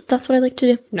like, yes, that's what I like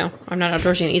to do. No, I'm not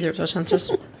outdoorsy in either of those senses.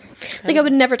 Like, I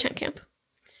would never tent camp.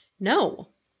 No.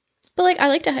 But like, I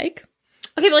like to hike.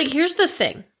 Okay, but like, here's the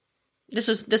thing. This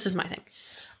is my thing.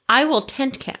 I will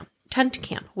tent camp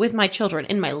with my children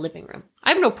in my living room. I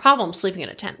have no problem sleeping in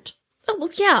a tent. Oh, well,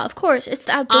 yeah, of course. It's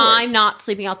the outdoors. I'm not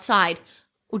sleeping outside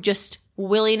just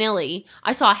willy-nilly.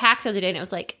 I saw a hack the other day, and it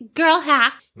was like, girl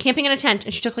hack, camping in a tent,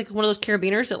 and she took like one of those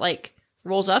carabiners that like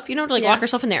rolls up, you know, to like lock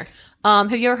herself in there.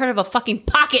 Have you ever heard of a fucking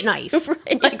pocket knife?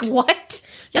 Right. Like, what?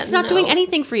 That's not doing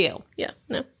anything for you. Yeah,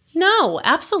 no. No,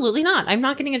 absolutely not. I'm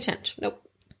not getting a tent. Nope.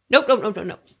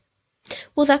 Nope.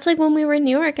 Well, that's like when we were in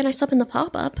New York and I slept in the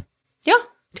pop-up. Yeah,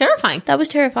 terrifying. That was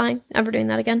terrifying. Never doing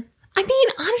that again. I mean,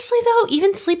 honestly, though,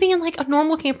 even sleeping in like a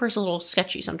normal camper is a little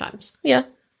sketchy sometimes. Yeah.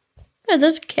 Yeah,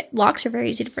 those locks are very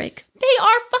easy to break. They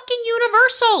are fucking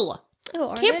universal. Oh,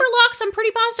 are camper they? locks, I'm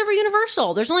pretty positive, are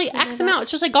universal. There's only X amount.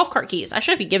 It's just like golf cart keys. I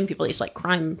shouldn't be giving people these like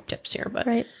crime tips here, but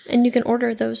right. And you can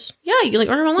order those. Yeah, you can like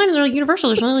order online and they're like universal.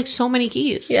 There's only like so many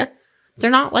keys. Yeah. They're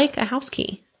not like a house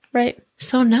key. Right.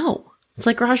 So no. It's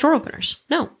like garage door openers.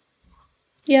 No.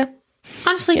 Yeah.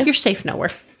 Honestly, you're safe nowhere.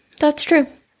 That's true.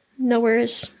 Nowhere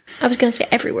is... I was going to say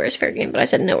everywhere is fair game, but I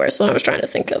said nowhere, so then I was trying to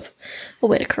think of a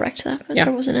way to correct that, but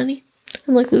there wasn't any.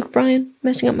 I'm like Luke Bryan,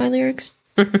 messing up my lyrics.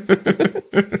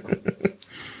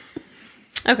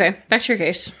 Okay, back to your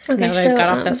case. Okay, now that so, I've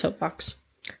got off that soapbox.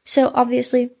 So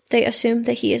obviously, they assume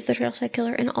that he is the trailside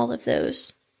killer, and all of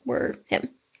those were him.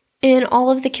 In all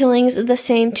of the killings, the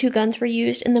same 2 guns were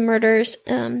used. In the murders,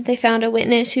 they found a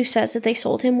witness who says that they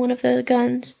sold him one of the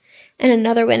guns, and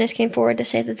another witness came forward to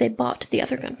say that they bought the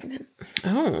other gun from him.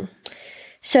 Oh.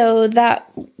 So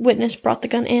that witness brought the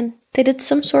gun in. They did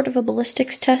some sort of a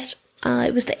ballistics test.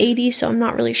 It was the 80s, so I'm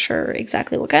not really sure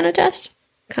exactly what kind of test.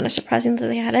 Kind of surprising that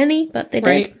they had any, but they did.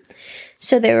 Right.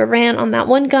 So they were ran on that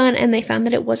one gun, and they found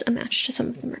that it was a match to some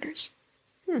of the murders.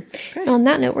 Okay. And on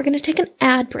that note, we're going to take an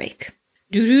ad break.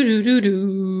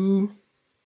 Do-do-do-do-do.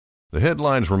 The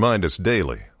headlines remind us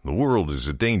daily, the world is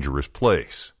a dangerous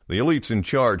place. The elites in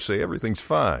charge say everything's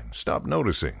fine, stop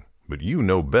noticing. But you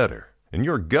know better. And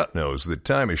your gut knows that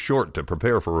time is short to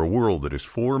prepare for a world that is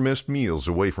 4 missed meals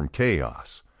away from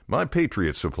chaos. My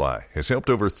Patriot Supply has helped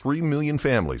over 3 million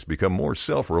families become more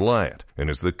self-reliant and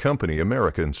is the company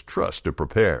Americans trust to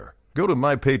prepare. Go to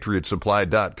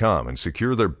MyPatriotSupply.com and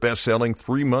secure their best-selling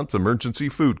 3-month emergency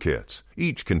food kits.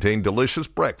 Each contain delicious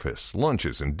breakfasts,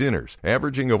 lunches, and dinners,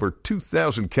 averaging over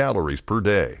 2,000 calories per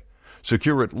day.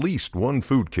 Secure at least 1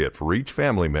 food kit for each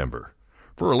family member.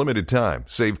 For a limited time,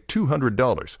 save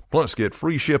 $200, plus get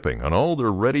free shipping on all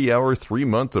their Ready Hour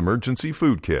 3-month emergency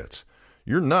food kits.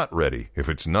 You're not ready if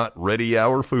it's not Ready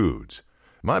Hour Foods.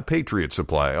 My Patriot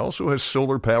Supply also has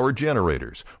solar power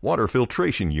generators, water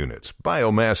filtration units,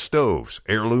 biomass stoves,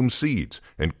 heirloom seeds,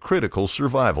 and critical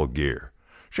survival gear.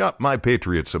 Shop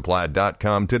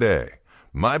MyPatriotSupply.com today.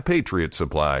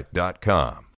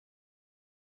 MyPatriotSupply.com.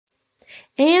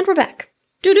 And we're back.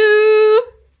 Do-do!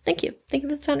 Thank you. Thank you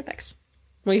for the sound effects.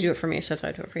 Well, you do it for me, so that's why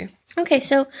I do it for you. Okay,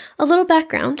 so a little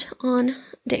background on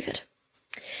David.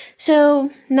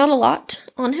 So, not a lot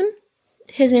on him.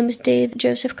 His name is Dave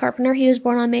Joseph Carpenter. He was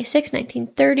born on May 6,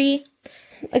 1930.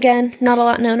 Again, not a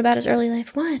lot known about his early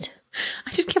life. What?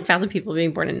 I just can't fathom people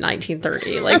being born in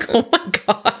 1930. Like, oh my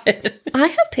God. I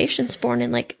have patients born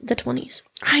in, like, the 20s.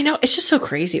 I know. It's just so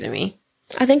crazy to me.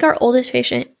 I think our oldest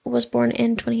patient was born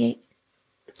in 28.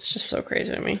 It's just so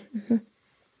crazy to me. Mm-hmm.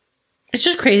 It's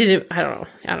just crazy to, I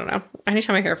don't know.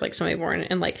 Anytime I hear of, like, somebody born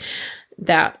in, like,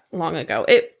 that long ago,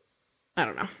 I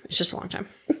don't know. It's just a long time.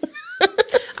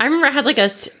 I remember I had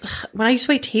when I used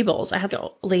to wait tables, I had a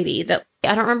lady that,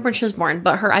 I don't remember when she was born,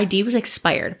 but her ID was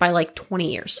expired by like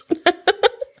 20 years.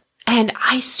 And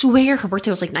I swear her birthday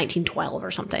was like 1912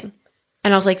 or something.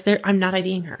 And I was like, I'm not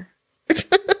IDing her.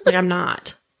 Like, I'm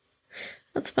not.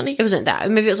 That's funny. It wasn't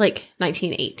that. Maybe it was like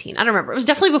 1918. I don't remember. It was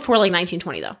definitely before like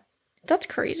 1920 though. That's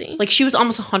crazy. Like, she was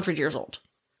almost 100 years old.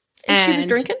 And she was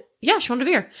drinking? Yeah, she wanted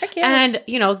a beer. Heck yeah. And,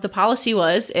 the policy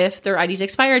was if their IDs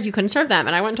expired, you couldn't serve them.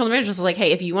 And I went and told the manager, I was like,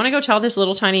 hey, if you want to go tell this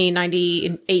little tiny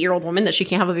 98-year-old woman that she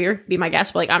can't have a beer, be my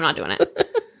guest. But, like, I'm not doing it.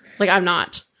 Like, I'm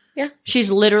not. Yeah.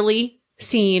 She's literally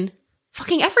seen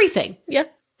fucking everything. Yeah.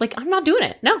 Like, I'm not doing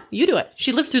it. No, you do it.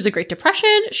 She lived through the Great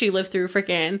Depression. She lived through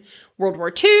freaking World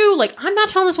War II. Like, I'm not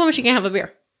telling this woman she can't have a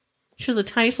beer. She was the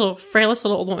tiniest little, frailest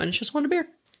little old woman. She just wanted a beer.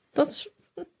 That's,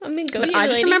 go but you, I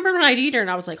just lady. remember when I ID'd her and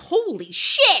I was like, holy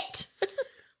shit.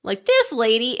 Like, this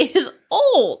lady is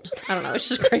old. I don't know. It's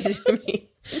just crazy to me.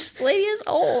 This lady is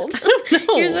old. I don't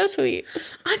know. You're so sweet.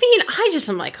 I mean,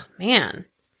 I'm like, man.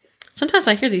 Sometimes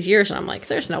I hear these years and I'm like,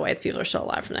 there's no way the people are still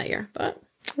alive from that year. But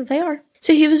they are.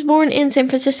 So he was born in San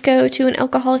Francisco to an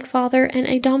alcoholic father and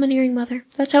a domineering mother.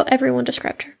 That's how everyone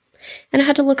described her. And I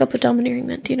had to look up what domineering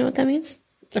meant. Do you know what that means?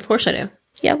 Of course I do.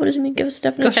 Yeah, what does it mean? Give us a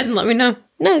definition. Go ahead and let me know.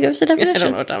 No, give us a definition. I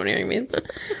don't know what domineering means.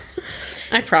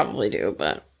 I probably do,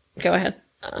 but go ahead.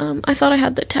 I thought I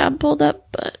had the tab pulled up,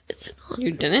 but it's not.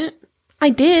 You didn't? I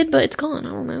did, but it's gone. I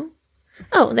don't know.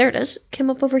 Oh, there it is.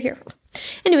 Came up over here.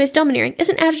 Anyways, domineering is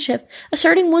an adjective,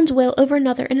 asserting one's will over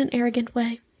another in an arrogant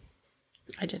way.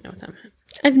 I didn't know what that meant.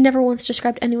 I've never once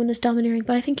described anyone as domineering,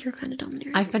 but I think you're kind of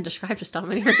domineering. I've been described as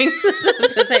domineering. That's what I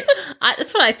was going to say.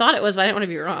 That's what I thought it was, but I didn't want to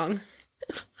be wrong.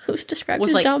 Who's described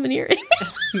as domineering?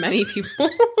 Many people.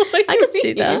 I could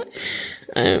see that.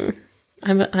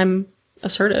 I'm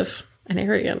assertive and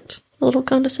arrogant. A little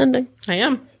condescending. I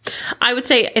am. I would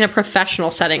say in a professional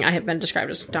setting, I have been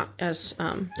described as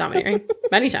domineering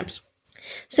many times.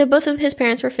 So both of his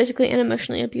parents were physically and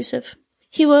emotionally abusive.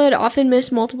 He would often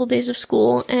miss multiple days of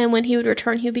school, and when he would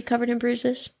return, he would be covered in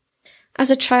bruises. As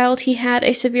a child, he had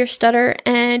a severe stutter,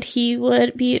 and he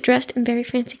would be dressed in very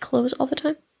fancy clothes all the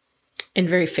time. In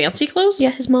very fancy clothes? Yeah,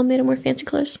 his mom made him wear fancy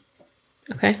clothes.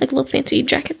 Okay. Like little fancy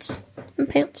jackets and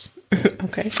pants.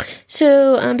 Okay.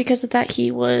 So, because of that,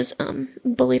 he was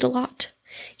bullied a lot.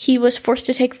 He was forced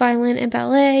to take violin and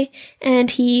ballet,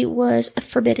 and he was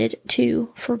forbade,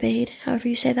 however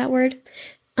you say that word,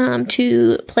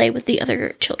 to play with the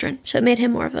other children. So it made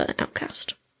him more of an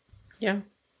outcast. Yeah.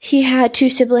 He had 2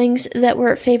 siblings that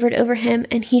were favored over him,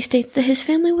 and he states that his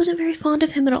family wasn't very fond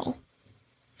of him at all.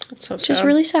 That's so sad. Which is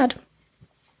really sad.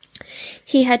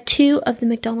 He had 2 of the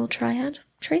McDonald triad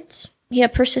traits. He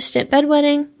had persistent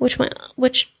bedwetting, which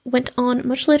went on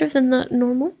much later than the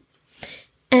normal,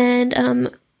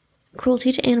 and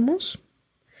cruelty to animals.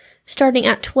 Starting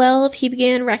at 12, he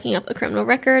began racking up a criminal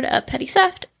record of petty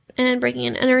theft and breaking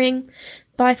and entering.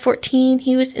 By 14,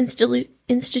 he was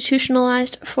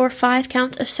institutionalized for 5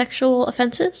 counts of sexual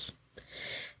offenses.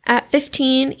 At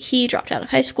 15, he dropped out of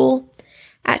high school.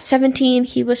 At 17,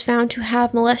 he was found to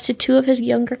have molested 2 of his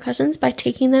younger cousins by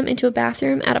taking them into a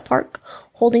bathroom at a park,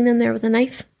 holding them there with a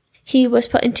knife. He was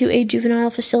put into a juvenile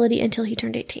facility until he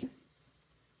turned 18.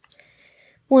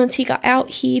 Once he got out,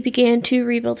 he began to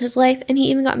rebuild his life, and he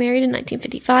even got married in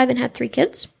 1955 and had 3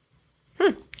 kids.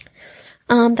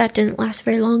 That didn't last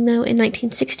very long, though. In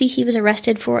 1960, he was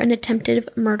arrested for an attempted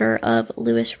murder of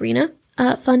Louis Rena.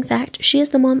 Fun fact, she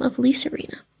is the mom of Lisa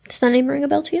Rena. Does that name ring a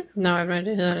bell to you? No, I have no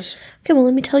idea who that is. Okay, well,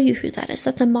 let me tell you who that is.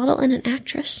 That's a model and an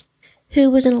actress who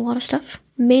was in a lot of stuff,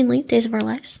 mainly Days of Our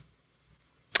Lives.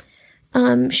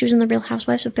 She was in The Real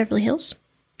Housewives of Beverly Hills.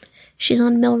 She's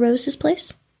on Melrose's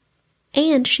Place.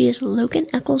 And she is Logan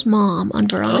Echol's mom on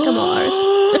Veronica Mars.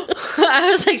 I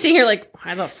was like seeing her like,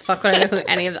 why the fuck would I know who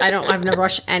any of I've never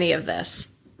watched any of this.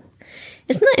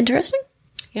 Isn't that interesting?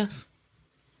 Yes.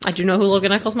 I do know who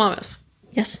Logan Echol's mom is.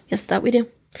 Yes, that we do.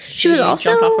 She was also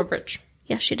jumped off a bridge.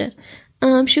 Yeah, she did.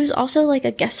 She was also like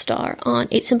a guest star on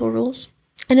 8 Simple Rules.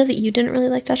 I know that you didn't really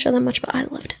like that show that much, but I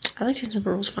loved it. I liked 8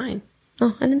 Simple Rules fine.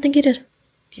 Oh, I didn't think you did.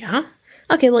 Yeah?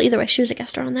 Okay, well, either way, she was a guest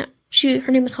star on that.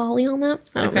 Her name was Holly on that.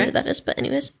 I don't know Okay. who that is, but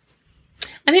anyways.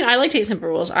 I mean, I liked 8 Simple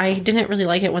Rules. I didn't really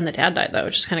like it when the dad died, though.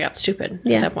 It just kind of got stupid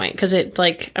at that point. Because it,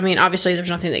 like, I mean, obviously there's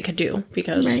nothing they could do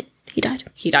because Right, he died.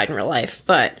 He died in real life.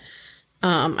 But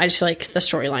I just feel like the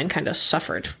storyline kind of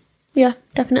suffered Yeah,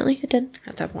 definitely, it did.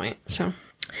 at that point.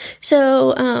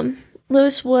 So,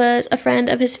 Louis was a friend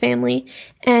of his family,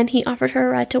 and he offered her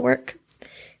a ride to work.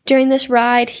 During this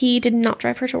ride, he did not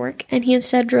drive her to work, and he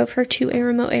instead drove her to a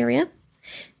remote area.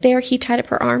 There, he tied up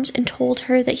her arms and told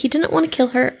her that he didn't want to kill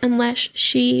her unless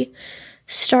she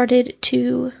started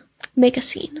to make a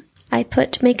scene. I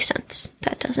put make sense.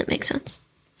 That doesn't make sense.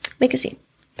 Make a scene.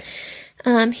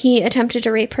 He attempted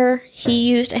to rape her. He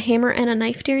used a hammer and a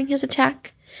knife during his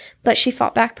attack, but she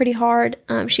fought back pretty hard.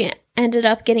 She ended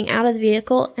up getting out of the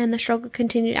vehicle, and the struggle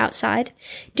continued outside.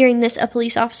 During this, a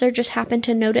police officer just happened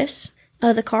to notice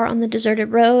the car on the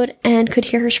deserted road and could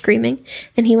hear her screaming,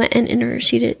 and he went and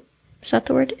interceded. Is that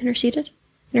the word? Interceded?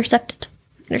 Intercepted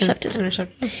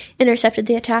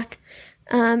the attack.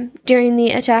 During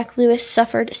the attack, Louis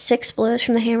suffered 6 blows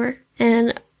from the hammer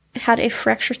and had a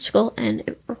fractured skull, and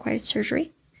it required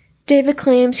surgery. David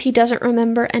claims he doesn't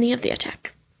remember any of the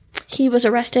attack. He was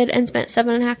arrested and spent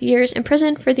 7.5 years in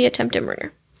prison for the attempted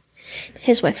murder.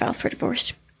 His wife filed for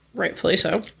divorce. Rightfully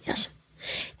so. Yes.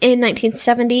 In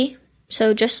 1970,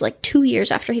 so just like 2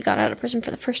 years after he got out of prison for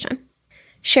the first time,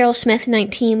 Cheryl Smith,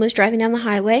 19, was driving down the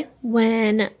highway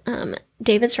when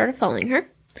David started following her.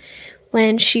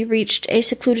 When she reached a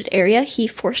secluded area, he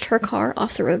forced her car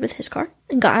off the road with his car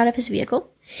and got out of his vehicle.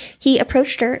 He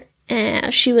approached her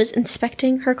as she was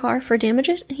inspecting her car for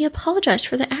damages, and he apologized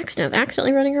for the accident of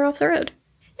accidentally running her off the road.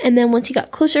 And then once he got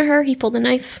closer to her, he pulled a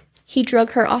knife. He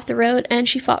drug her off the road, and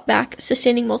she fought back,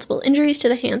 sustaining multiple injuries to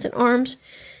the hands and arms.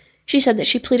 She said that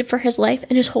she pleaded for his life,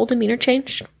 and his whole demeanor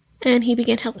changed, and he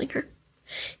began helping her.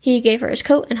 He gave her his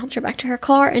coat and helped her back to her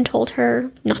car and told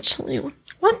her not to tell anyone.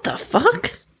 What the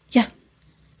fuck? Yeah.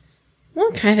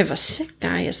 What kind of a sick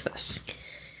guy is this?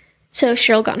 So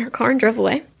Cheryl got in her car and drove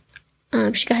away.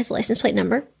 She got his license plate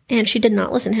number, and she did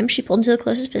not listen to him. She pulled into the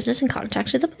closest business and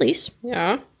contacted the police.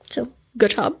 Yeah. So,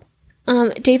 good job.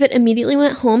 David immediately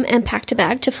went home and packed a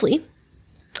bag to flee,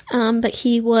 but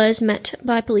he was met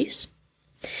by police.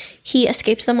 He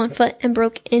escaped them on foot and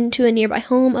broke into a nearby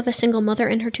home of a single mother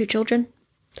and her 2 children.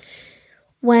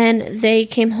 When they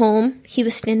came home, he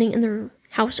was standing in the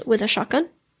house with a shotgun.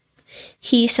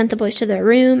 He sent the boys to their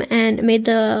room and made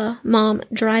the mom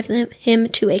drive him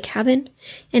to a cabin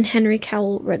in Henry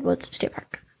Cowell Redwoods State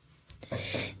Park.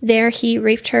 There, he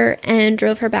raped her and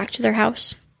drove her back to her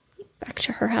house,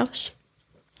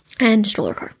 and stole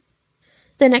her car.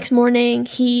 The next morning,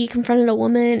 he confronted a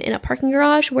woman in a parking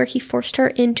garage where he forced her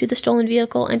into the stolen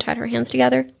vehicle and tied her hands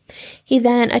together. He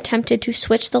then attempted to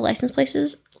switch the license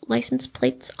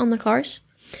plates on the cars,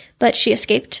 but she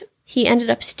escaped. He ended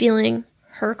up stealing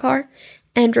her car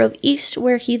and drove east,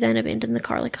 where he then abandoned the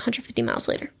car like 150 miles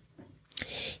later.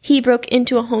 He broke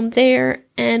into a home there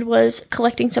and was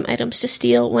collecting some items to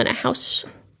steal when a house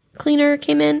cleaner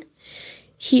came in.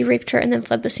 He raped her and then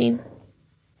fled the scene.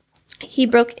 He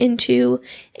broke into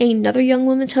another young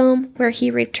woman's home where he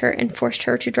raped her and forced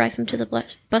her to drive him to the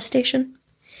bus station.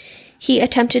 He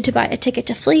attempted to buy a ticket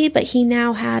to flee, but he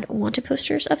now had wanted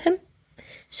posters of him.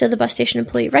 So the bus station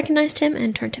employee recognized him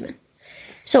and turned him in.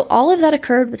 So all of that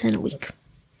occurred within a week.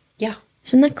 Yeah.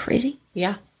 Isn't that crazy?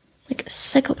 Yeah. Like a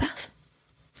psychopath.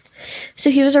 So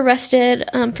he was arrested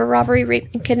for robbery, rape,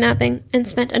 and kidnapping and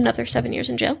spent another 7 years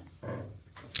in jail.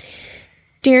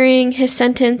 During his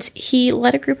sentence, he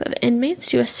led a group of inmates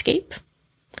to escape,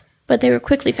 but they were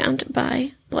quickly found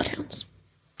by bloodhounds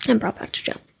and brought back to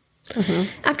jail. Mm-hmm.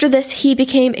 After this, he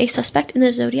became a suspect in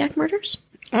the Zodiac murders.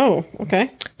 Oh,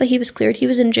 okay. But he was cleared. He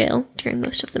was in jail during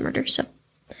most of the murders, so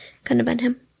couldn't have been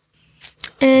him.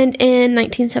 And in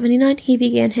 1979, he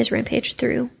began his rampage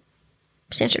through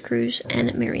Santa Cruz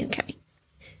and Marion County.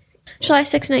 July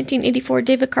 6, 1984,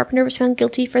 David Carpenter was found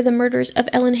guilty for the murders of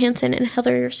Ellen Hansen and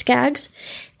Heather Skaggs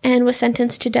and was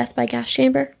sentenced to death by gas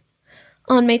chamber.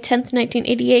 On May 10,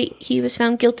 1988, he was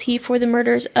found guilty for the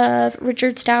murders of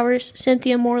Richard Stowers,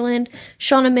 Cynthia Moreland,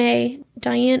 Shauna May,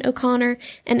 Diane O'Connor,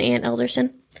 and Ann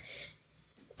Elderson.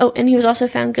 Oh, and he was also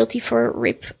found guilty for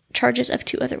rape charges of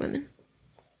 2 other women.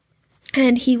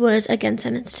 And he was again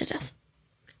sentenced to death.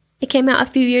 It came out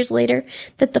a few years later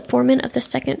that the foreman of the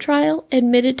second trial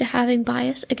admitted to having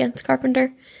bias against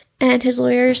Carpenter, and his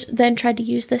lawyers then tried to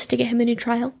use this to get him a new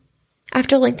trial.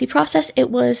 After a lengthy process, it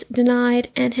was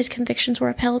denied, and his convictions were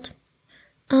upheld.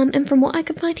 And from what I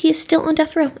could find, he is still on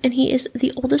death row, and he is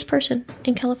the oldest person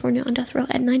in California on death row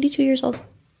at 92 years old.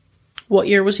 What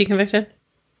year was he convicted?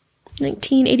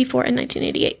 1984 and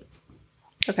 1988.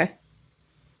 Okay.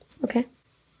 Okay.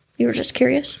 You were just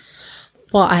curious?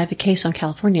 Well, I have a case on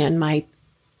California, and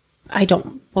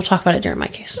we'll talk about it during my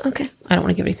case. Okay. I don't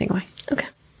want to give anything away. Okay.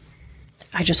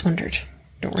 I just wondered.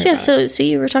 Don't worry So, yeah, about it. so see,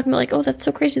 you were talking about, like, oh, that's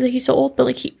so crazy that he's so old, but,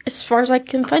 like, as far as I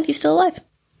can find, he's still alive.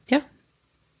 Yeah.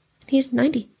 He's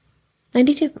 90.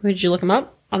 92. Did you look him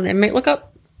up on the inmate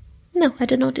lookup? No, I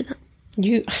did not do that.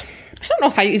 I don't know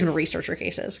how you even research your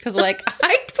cases, because, like,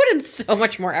 I put in so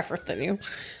much more effort than you.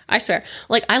 I swear.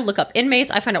 Like, I look up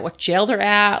inmates, I find out what jail they're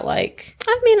at, like...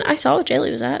 I mean, I saw what jail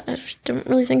he was at. I just didn't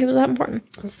really think it was that important.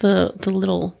 It's the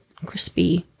little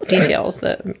crispy details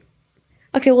that...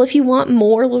 Okay, well, if you want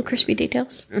more little crispy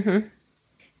details,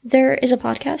 there is a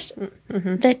podcast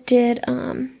that did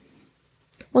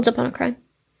Once Upon a Crime.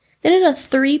 They did a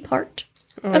 3-part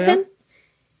of him,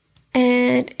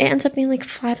 and it ends up being like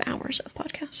 5 hours of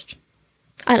podcast.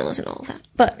 I didn't listen to all of that,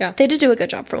 but they did do a good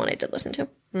job for what I did listen to.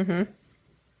 Mm-hmm.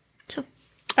 So,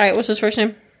 all right, what's his first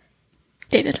name?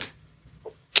 David.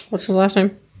 What's his last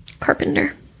name?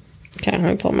 Carpenter. Okay, let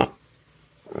me pull him up.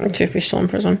 Let's see if he's still in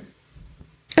prison.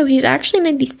 Oh, he's actually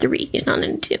 93. He's not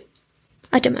 92.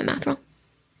 I did my math wrong.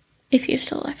 If he is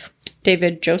still alive.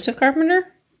 David Joseph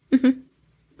Carpenter? Mm-hmm.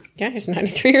 Yeah, he's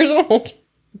 93 years old.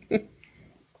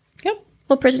 Yep.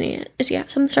 What prison is he at?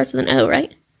 Something starts with an O,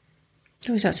 right?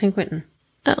 Oh, he's at San Quentin.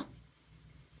 Oh.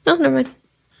 Oh, never mind.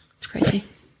 It's crazy.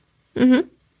 Mm-hmm.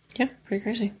 Yeah, pretty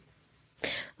crazy.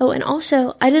 Oh, and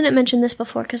also, I didn't mention this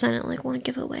before because I didn't want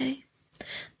to give away.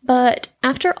 But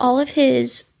after all of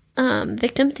his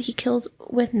victims that he killed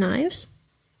with knives,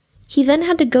 he then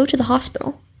had to go to the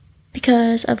hospital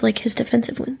because of his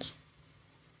defensive wounds.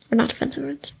 Or not defensive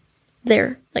wounds.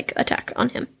 Their attack on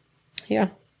him. Yeah.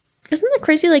 Isn't that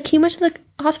crazy? He went to the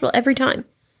hospital every time,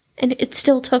 and it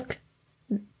still took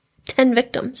 10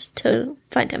 victims to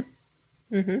find him.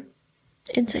 Mm-hmm.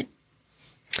 Insane.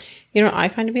 You know what I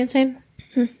find to be insane?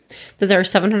 That there are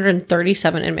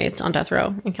 737 inmates on death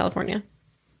row in California.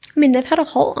 I mean, they've had a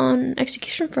halt on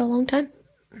execution for a long time.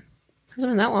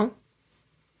 Hasn't been that long.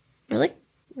 Really?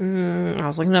 I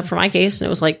was looking it up for my case, and it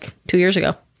was 2 years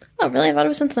ago. Oh, really? I thought it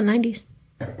was since the 90s.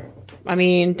 I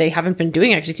mean, they haven't been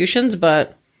doing executions,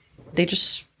 but they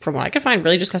just, from what I could find,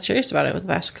 really just got serious about it with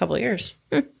the past couple of years.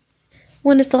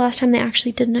 When is the last time they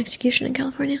actually did an execution in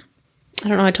California? I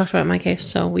don't know. I talked about it in my case,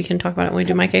 so we can talk about it when we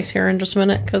do my case here in just a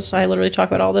minute, because I literally talk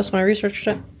about all this when I researched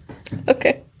it.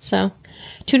 Okay. So,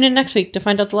 tune in next week to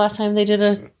find out the last time they did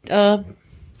a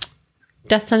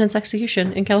death sentence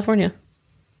execution in California.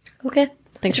 Okay.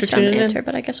 Thanks for Just found tuning an in. answer,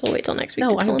 but I guess we'll wait till next week.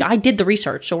 No, I did the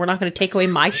research, so we're not going to take away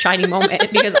my shining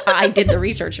moment because I did the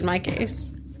research in my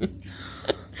case.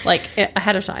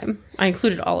 Ahead of time. I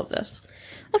included all of this.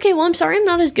 Okay, well, I'm sorry I'm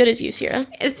not as good as you, Sierra.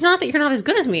 It's not that you're not as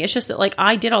good as me. It's just that,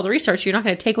 I did all the research. You're not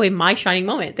going to take away my shining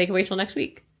moment. They can wait till next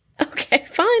week. Okay,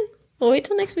 fine. We'll wait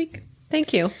till next week.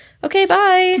 Thank you. Okay,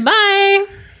 bye. Bye.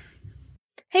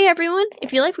 Hey everyone,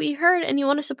 if you like what you heard and you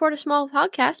want to support a small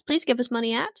podcast, please give us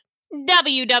money at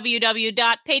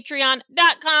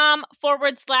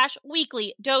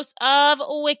www.patreon.com/weekly dose of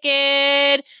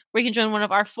wicked, where you can join one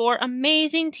of our 4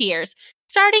 amazing tiers,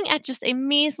 starting at just a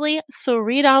measly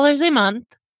 $3 a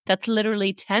month. That's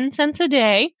literally 10 cents a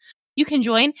day. You can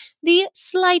join the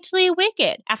Slightly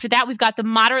Wicked. After that, we've got the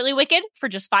Moderately Wicked for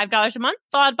just $5 a month,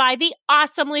 followed by the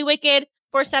Awesomely Wicked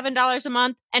for $7 a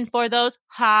month. And for those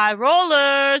high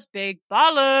rollers, big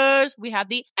ballers, we have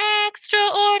the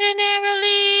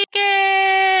Extraordinarily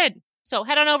Wicked. So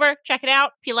head on over, check it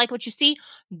out. If you like what you see,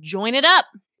 join it up.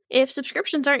 If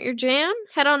subscriptions aren't your jam,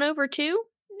 head on over to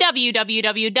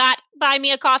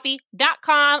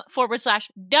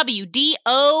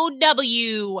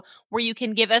www.buymeacoffee.com/WDOW, where you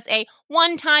can give us a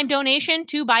one-time donation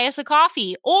to buy us a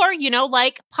coffee, or,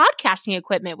 like podcasting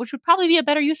equipment, which would probably be a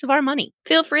better use of our money.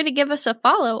 Feel free to give us a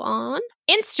follow on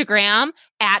Instagram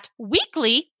at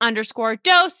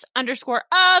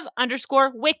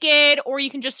weekly_dose_of_wicked, or you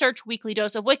can just search Weekly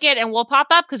Dose of Wicked and we'll pop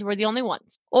up because we're the only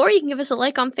ones. Or you can give us a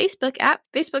like on Facebook at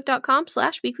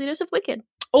facebook.com/weeklydoseofwicked.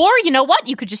 Or, you know what?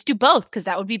 You could just do both because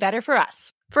that would be better for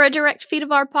us. For a direct feed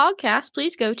of our podcast,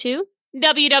 please go to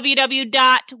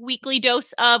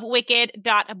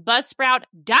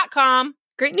www.weeklydoseofwicked.buzzsprout.com.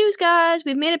 Great news, guys.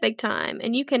 We've made it big time,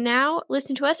 and you can now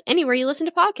listen to us anywhere you listen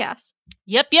to podcasts.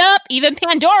 Yep. Even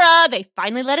Pandora. They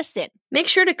finally let us in. Make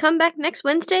sure to come back next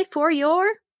Wednesday for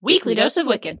your Weekly Dose of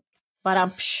Wicked.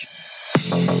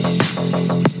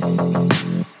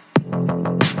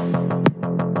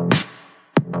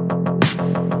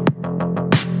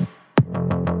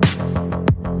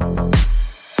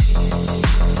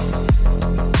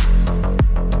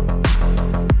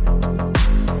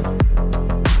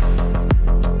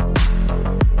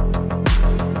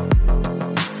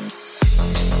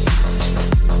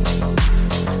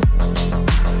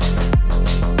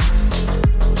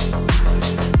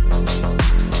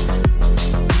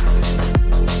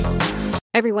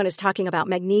 Everyone is talking about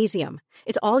magnesium.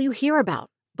 It's all you hear about.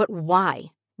 But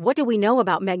why? What do we know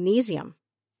about magnesium?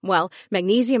 Well,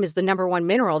 magnesium is the number one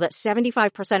mineral that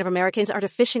 75% of Americans are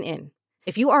deficient in.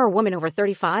 If you are a woman over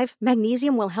 35,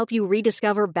 magnesium will help you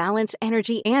rediscover balance,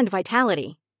 energy, and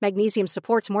vitality. Magnesium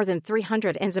supports more than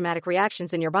 300 enzymatic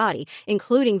reactions in your body,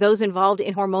 including those involved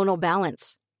in hormonal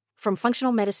balance. From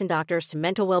functional medicine doctors to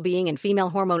mental well-being and female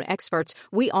hormone experts,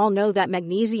 we all know that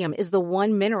magnesium is the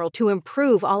one mineral to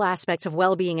improve all aspects of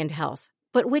well-being and health.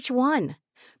 But which one?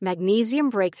 Magnesium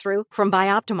Breakthrough from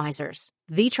Bioptimizers,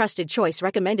 the trusted choice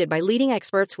recommended by leading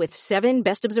experts with 7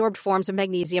 best-absorbed forms of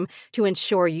magnesium to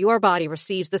ensure your body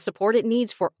receives the support it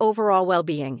needs for overall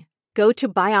well-being. Go to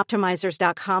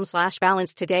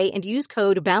bioptimizers.com/balance today and use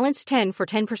code BALANCE10 for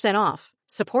 10% off.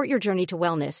 Support your journey to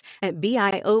wellness at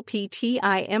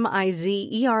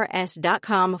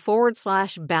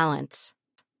bioptimizers.com/balance.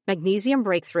 Magnesium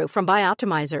Breakthrough from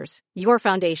Bioptimizers, your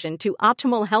foundation to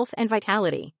optimal health and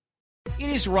vitality. It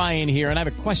is Ryan here, and I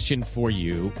have a question for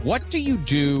you. What do you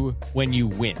do when you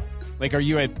win? Like, are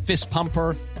you a fist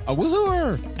pumper, a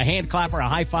woo-hooer, a hand clapper, a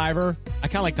high fiver? I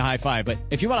kind of like the high five, but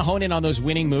if you want to hone in on those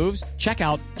winning moves, check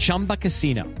out Chumba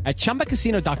Casino. At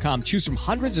ChumbaCasino.com, choose from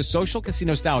hundreds of social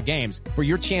casino-style games for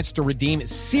your chance to redeem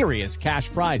serious cash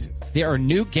prizes. There are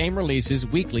new game releases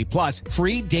weekly, plus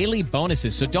free daily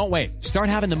bonuses, so don't wait. Start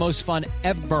having the most fun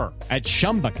ever at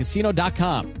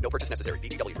ChumbaCasino.com. No purchase necessary.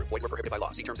 VGW Group. Void where prohibited by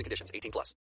law. See terms and conditions. 18+.